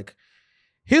in, like,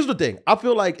 here's the thing. I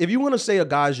feel like if you want to say a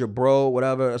guy's your bro,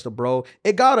 whatever, that's a bro,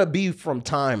 it gotta be from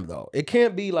time though. It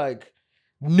can't be like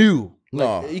new.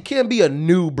 Like, no, it can't be a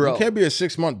new bro. It can't be a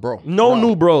 6-month bro. No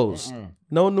new bros.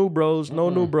 No new bros. No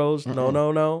new bros. No.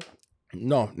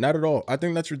 No, not at all. I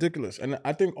think that's ridiculous. And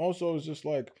I think also it's just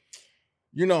like,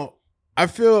 you know, I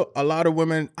feel a lot of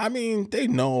women, I mean, they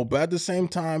know, but at the same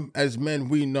time, as men,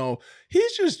 we know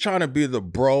he's just trying to be the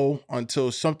bro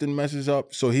until something messes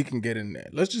up so he can get in there.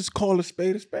 Let's just call a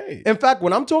spade a spade. In fact,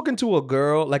 when I'm talking to a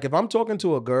girl, like if I'm talking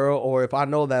to a girl, or if I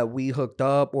know that we hooked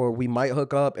up or we might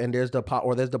hook up and there's the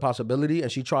possibility and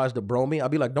she tries to bro me, I'll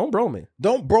be like, don't bro me.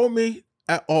 Don't bro me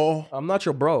at all. I'm not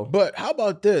your bro. But how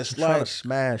about this? I'm trying to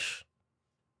smash.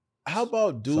 How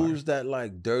about dudes that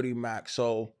like Dirty Mac?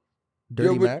 So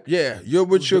Dirty Mac? Yeah, you're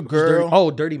with your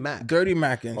girl. Dirty Mac. Dirty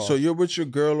Macking. Oh. So you're with your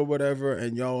girl or whatever,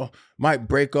 and y'all might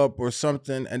break up or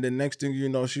something, and the next thing you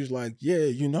know, she's like, yeah,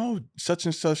 you know, such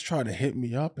and such tried to hit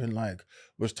me up and like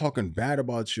was talking bad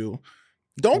about you.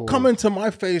 Don't come into my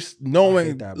face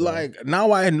knowing that, like,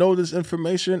 now I know this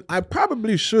information. I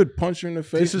probably should punch you in the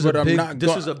face, but I'm not.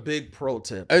 This is a big pro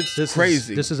tip. It's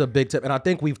crazy. This is a big tip. And I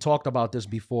think we've talked about this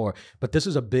before, but this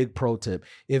is a big pro tip.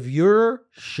 If you're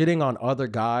shitting on other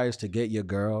guys to get your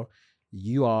girl,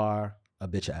 you are a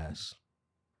bitch ass.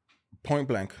 Point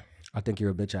blank. I think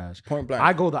you're a bitch ass. Point blank.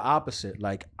 I go the opposite.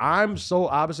 Like, I'm so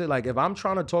opposite. Like, if I'm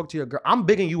trying to talk to your girl, I'm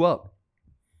bigging you up.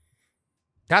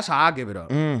 That's how I give it up.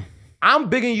 I'm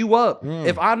bigging you up.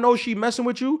 If I know she messing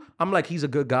with you, I'm like, he's a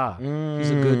good guy.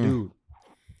 He's a good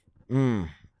dude.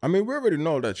 I mean, we already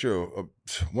know that you're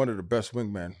one of the best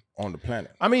wingmen on the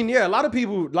planet. I mean, yeah, a lot of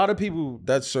people.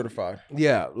 That's certified.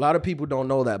 Yeah, a lot of people don't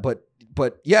know that, but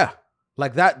yeah,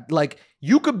 like that. Like,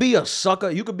 you could be a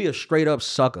sucker. You could be a straight up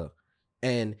sucker.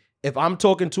 And if I'm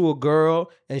talking to a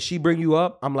girl and she bring you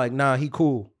up, I'm like, nah, he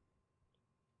cool.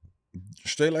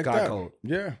 Straight like God that. code.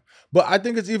 Yeah, but I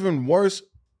think it's even worse.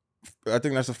 I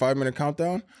think that's a 5-minute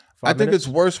countdown. I think it's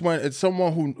worse when it's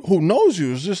someone who knows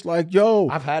you. It's just like, yo,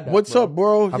 I've had that. What's up,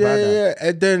 bro? Yeah.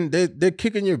 And then they're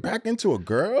kicking you back into a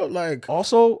girl. Like,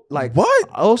 also, like, what?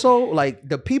 Also, like,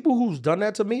 the people who's done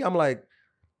that to me, I'm like,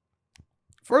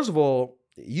 first of all,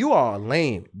 you are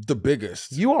lame. The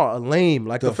biggest. You are lame.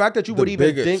 Like, the fact that you would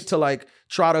even think to like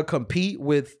try to compete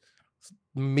with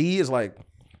me is like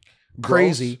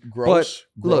crazy. Gross.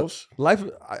 Look, life.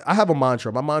 I have a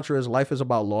mantra. My mantra is life is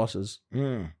about losses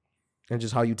and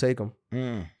just how you take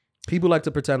them. People like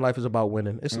to pretend life is about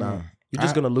winning. It's not. You're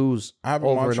just gonna lose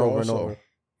over and over and over.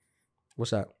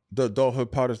 What's that? The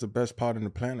adulthood pod is the best pod on the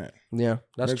planet. Yeah,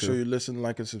 that's true. Make sure you listen,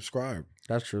 like, and subscribe.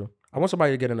 That's true. I want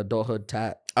somebody to get an adulthood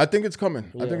tat. I think it's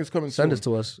coming. Yeah. I think it's coming. Send soon. it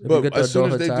to us. If but you get the as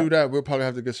soon as they tat, do that, we'll probably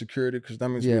have to get security because that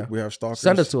means we have stalkers.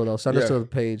 Send us to it though. Send us to the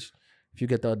page. If you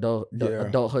get the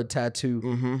adulthood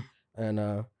tattoo,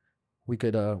 and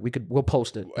we'll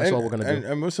post it. That's all we're gonna do.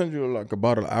 And we'll send you like a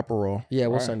bottle of Aperol. Yeah,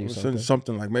 we'll send you something. Send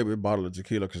something like maybe a bottle of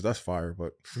tequila because that's fire.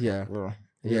 But yeah.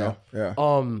 Yeah.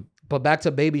 But back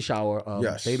to baby shower.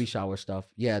 Yes. Baby shower stuff.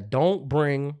 Yeah. Don't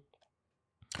bring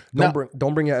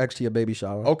your ex to your baby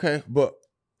shower. Okay, but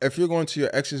if you're going to your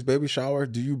ex's baby shower,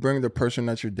 do you bring the person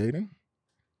that you're dating?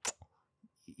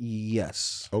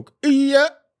 Yes. Okay. Yeah.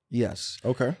 Yes.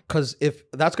 Okay. Because if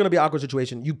that's going to be an awkward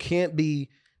situation, you can't be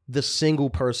the single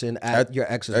person at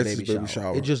your ex's baby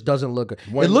shower. It just doesn't look good.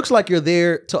 It looks like you're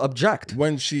there to object.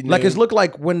 When she like it's look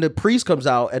like when the priest comes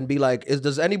out and be like,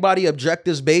 does anybody object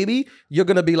this baby? You're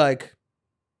going to be like,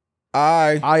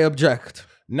 I object.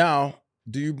 Now,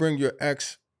 do you bring your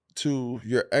ex to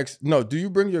your ex? No, do you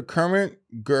bring your current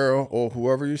girl or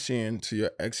whoever you're seeing to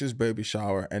your ex's baby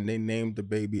shower and they named the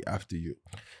baby after you?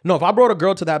 No, if I brought a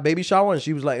girl to that baby shower and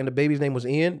she was like, and the baby's name was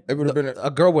Ian, it would have been a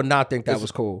girl would not think that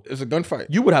was cool. It's a gunfight.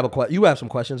 You would have you have some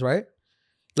questions, right?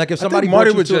 Like if somebody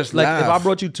Marty brought you would to, just like laugh. if I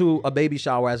brought you to a baby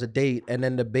shower as a date and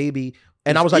then the baby,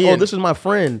 and I was like, Ian. oh, this is my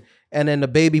friend, and then the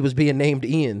baby was being named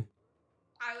Ian.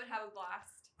 I would have a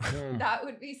blast. That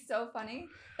would be so funny.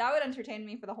 That would entertain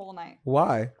me for the whole night.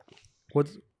 Why?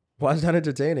 Why is that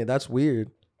entertaining? That's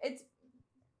weird. It's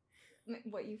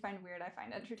what you find weird, I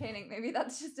find entertaining. Maybe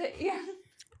that's just it. Yeah.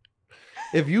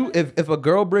 If a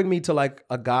girl bring me to like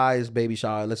a guy's baby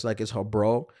shower, let's like it's her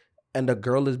bro, and the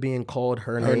girl is being called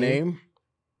her name,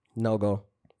 no go.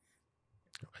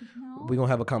 No. We're gonna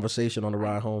have a conversation on the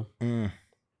ride home.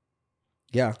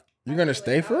 Yeah. You're gonna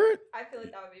stay for it? I feel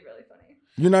like that would be really funny.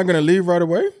 You're not gonna leave right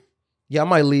away? Yeah, I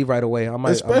might leave right away.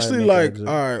 Especially I might like, all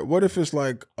right, what if it's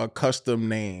like a custom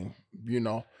name, you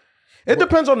know? It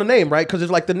depends on the name, right? Because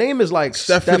it's like the name is like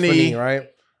Stephanie, right?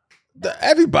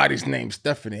 Everybody's name's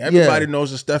Stephanie. Everybody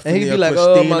knows a Stephanie. And he'd be like,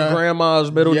 Christina. oh, my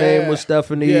grandma's middle name was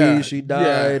Stephanie. Yeah. She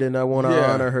died, and I want to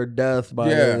honor her death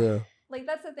by Like,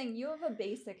 that's the thing. You have a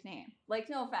basic name. Like,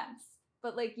 no offense,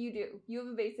 but like you do. You have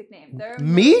a basic name. There are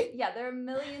Me? Yeah, there are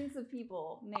millions of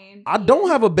people named I Ian. don't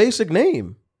have a basic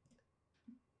name.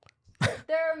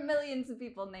 There are millions of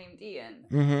people named Ian.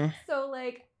 Mm-hmm. So,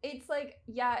 like, it's like,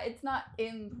 yeah, it's not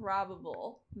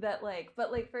improbable that, like,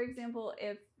 but like, for example,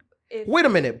 if Wait a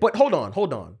minute, but hold on.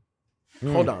 Hold on.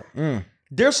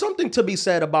 There's something to be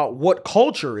said about what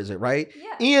culture is it, right?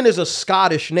 Yeah. Ian is a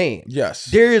Scottish name. Yes.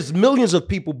 There is millions of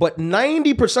people, but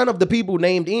 90% of the people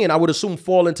named Ian, I would assume,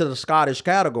 fall into the Scottish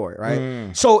category,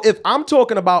 right? So if I'm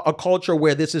talking about a culture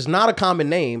where this is not a common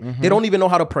name, they don't even know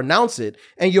how to pronounce it,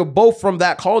 and you're both from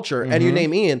that culture and you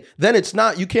name Ian, then it's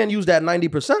not, you can't use that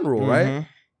 90% rule, right?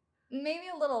 maybe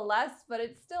a little less, but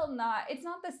it's still not, it's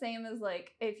not the same as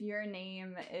like if your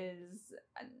name is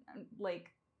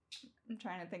like, I'm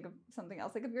trying to think of something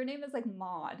else. Like if your name is like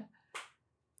Maud.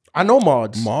 I know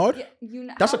Maud's. Maud?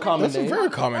 Yeah, That's a common name. That's a very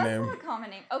common name. That's not a common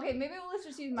name. Okay, maybe let's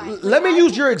just use mine. Let me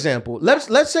use your example.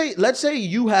 Let's say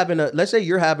you're having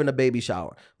a baby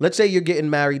shower. Let's say you're getting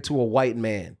married to a white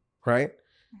man, right?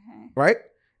 Okay. Right?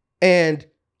 And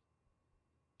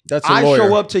That's a lawyer.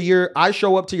 I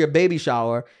show up to your baby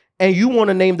shower and you want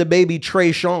to name the baby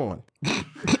Trey Sean.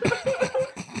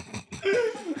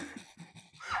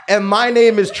 And my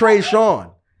name is Trey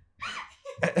Sean.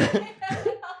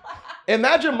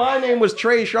 Imagine my name was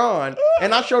Trey Sean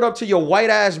and I showed up to your white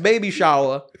ass baby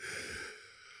shower.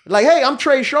 Like, hey, I'm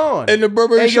Trey Sean. And the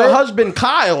Burberry and shirt? your husband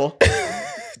Kyle.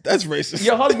 That's racist.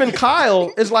 Your husband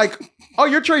Kyle is like, oh,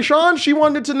 you're Trey Sean? She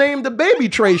wanted to name the baby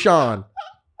Trey Sean.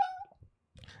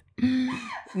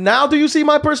 Now do you see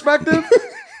my perspective?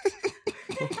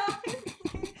 It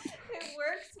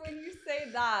works when you say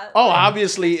that. Oh,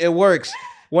 obviously it works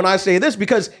when I say this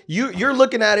because you're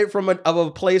looking at it from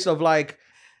a place of like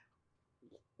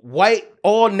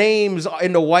all names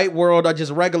in the white world are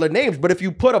just regular names. But if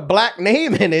you put a black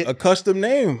name in it, a custom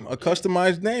name, a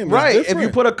customized name, right? If you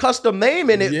put a custom name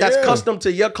in it that's custom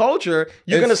to your culture,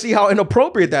 you're gonna see how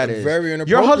inappropriate that is. Very inappropriate.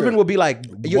 Your husband would be like,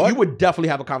 you would definitely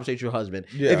have a conversation with your husband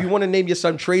if you want to name your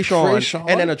son Trey Sean,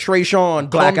 and then a Trey Sean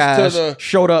black ass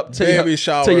showed up to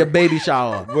your baby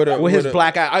shower with his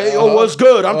black eye. Oh, what's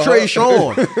good? I'm Trey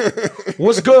Sean.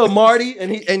 What's good, Marty?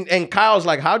 And Kyle's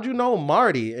like, how'd you know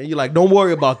Marty? And you're like, don't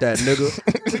worry about that, nigga.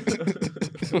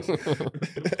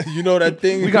 You know that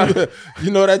thing.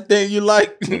 You know that thing you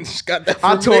like. Got that.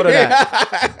 I told her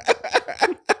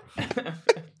that.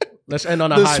 Let's end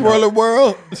on a high swirler note.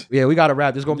 World. Yeah, we got to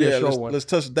wrap. This is gonna be a short one. Let's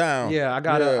touch down. Yeah, I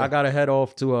gotta head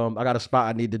off to I got a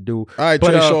spot I need to do. All right,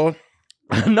 Trey Sean.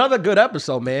 Another good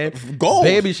episode, man. Gold.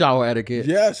 Baby shower etiquette.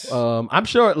 Yes. I'm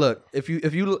sure. Look, if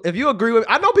you agree with,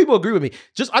 I know people agree with me.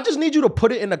 I just need you to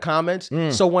put it in the comments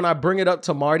so when I bring it up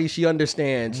to Marty, she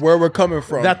understands where we're coming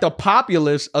from. That the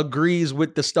populace agrees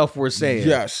with the stuff we're saying.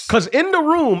 Yes. Because in the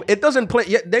room, it doesn't play.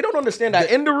 They don't understand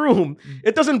that in the room,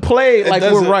 it doesn't play like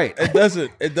we're right. It doesn't.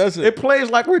 It doesn't. It plays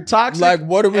like we're toxic. Like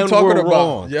what are we talking about?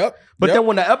 Wrong. Yep. But then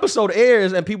when the episode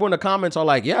airs and people in the comments are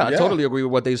like, yeah, I totally agree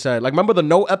with what they said. Like, remember the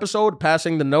No episode,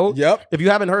 passing the note. Yep. If you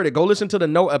haven't heard it, go listen to the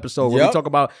note episode where we Yep. talk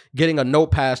about getting a note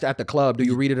passed at the club. Do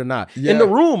you read it or not? Yeah. In the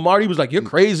room, Marty was like, "You're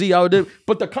crazy."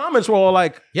 But the comments were all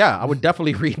like, "Yeah, I would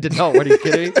definitely read the note." What are you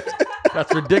kidding?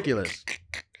 That's ridiculous.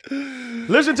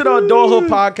 Listen to the Adulthood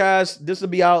podcast. This will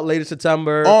be out later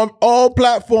September. On all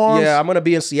platforms. Yeah, I'm going to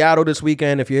be in Seattle this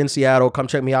weekend. If you're in Seattle, come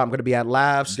check me out. I'm going to be at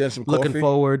Laughs. Get some Looking coffee.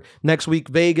 forward. Next week,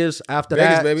 Vegas. After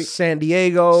Vegas, that, baby. San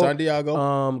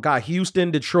Diego. Got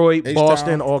Houston, Detroit, H-Town.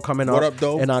 Boston, all coming What up up,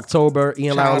 though? in October.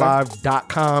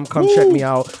 IanLyleLive.com. Come check me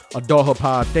out. Adulthood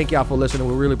Pod. Thank y'all for listening.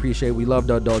 We really appreciate it. We love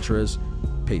the adulterers.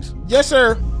 Peace. Yes,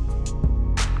 sir.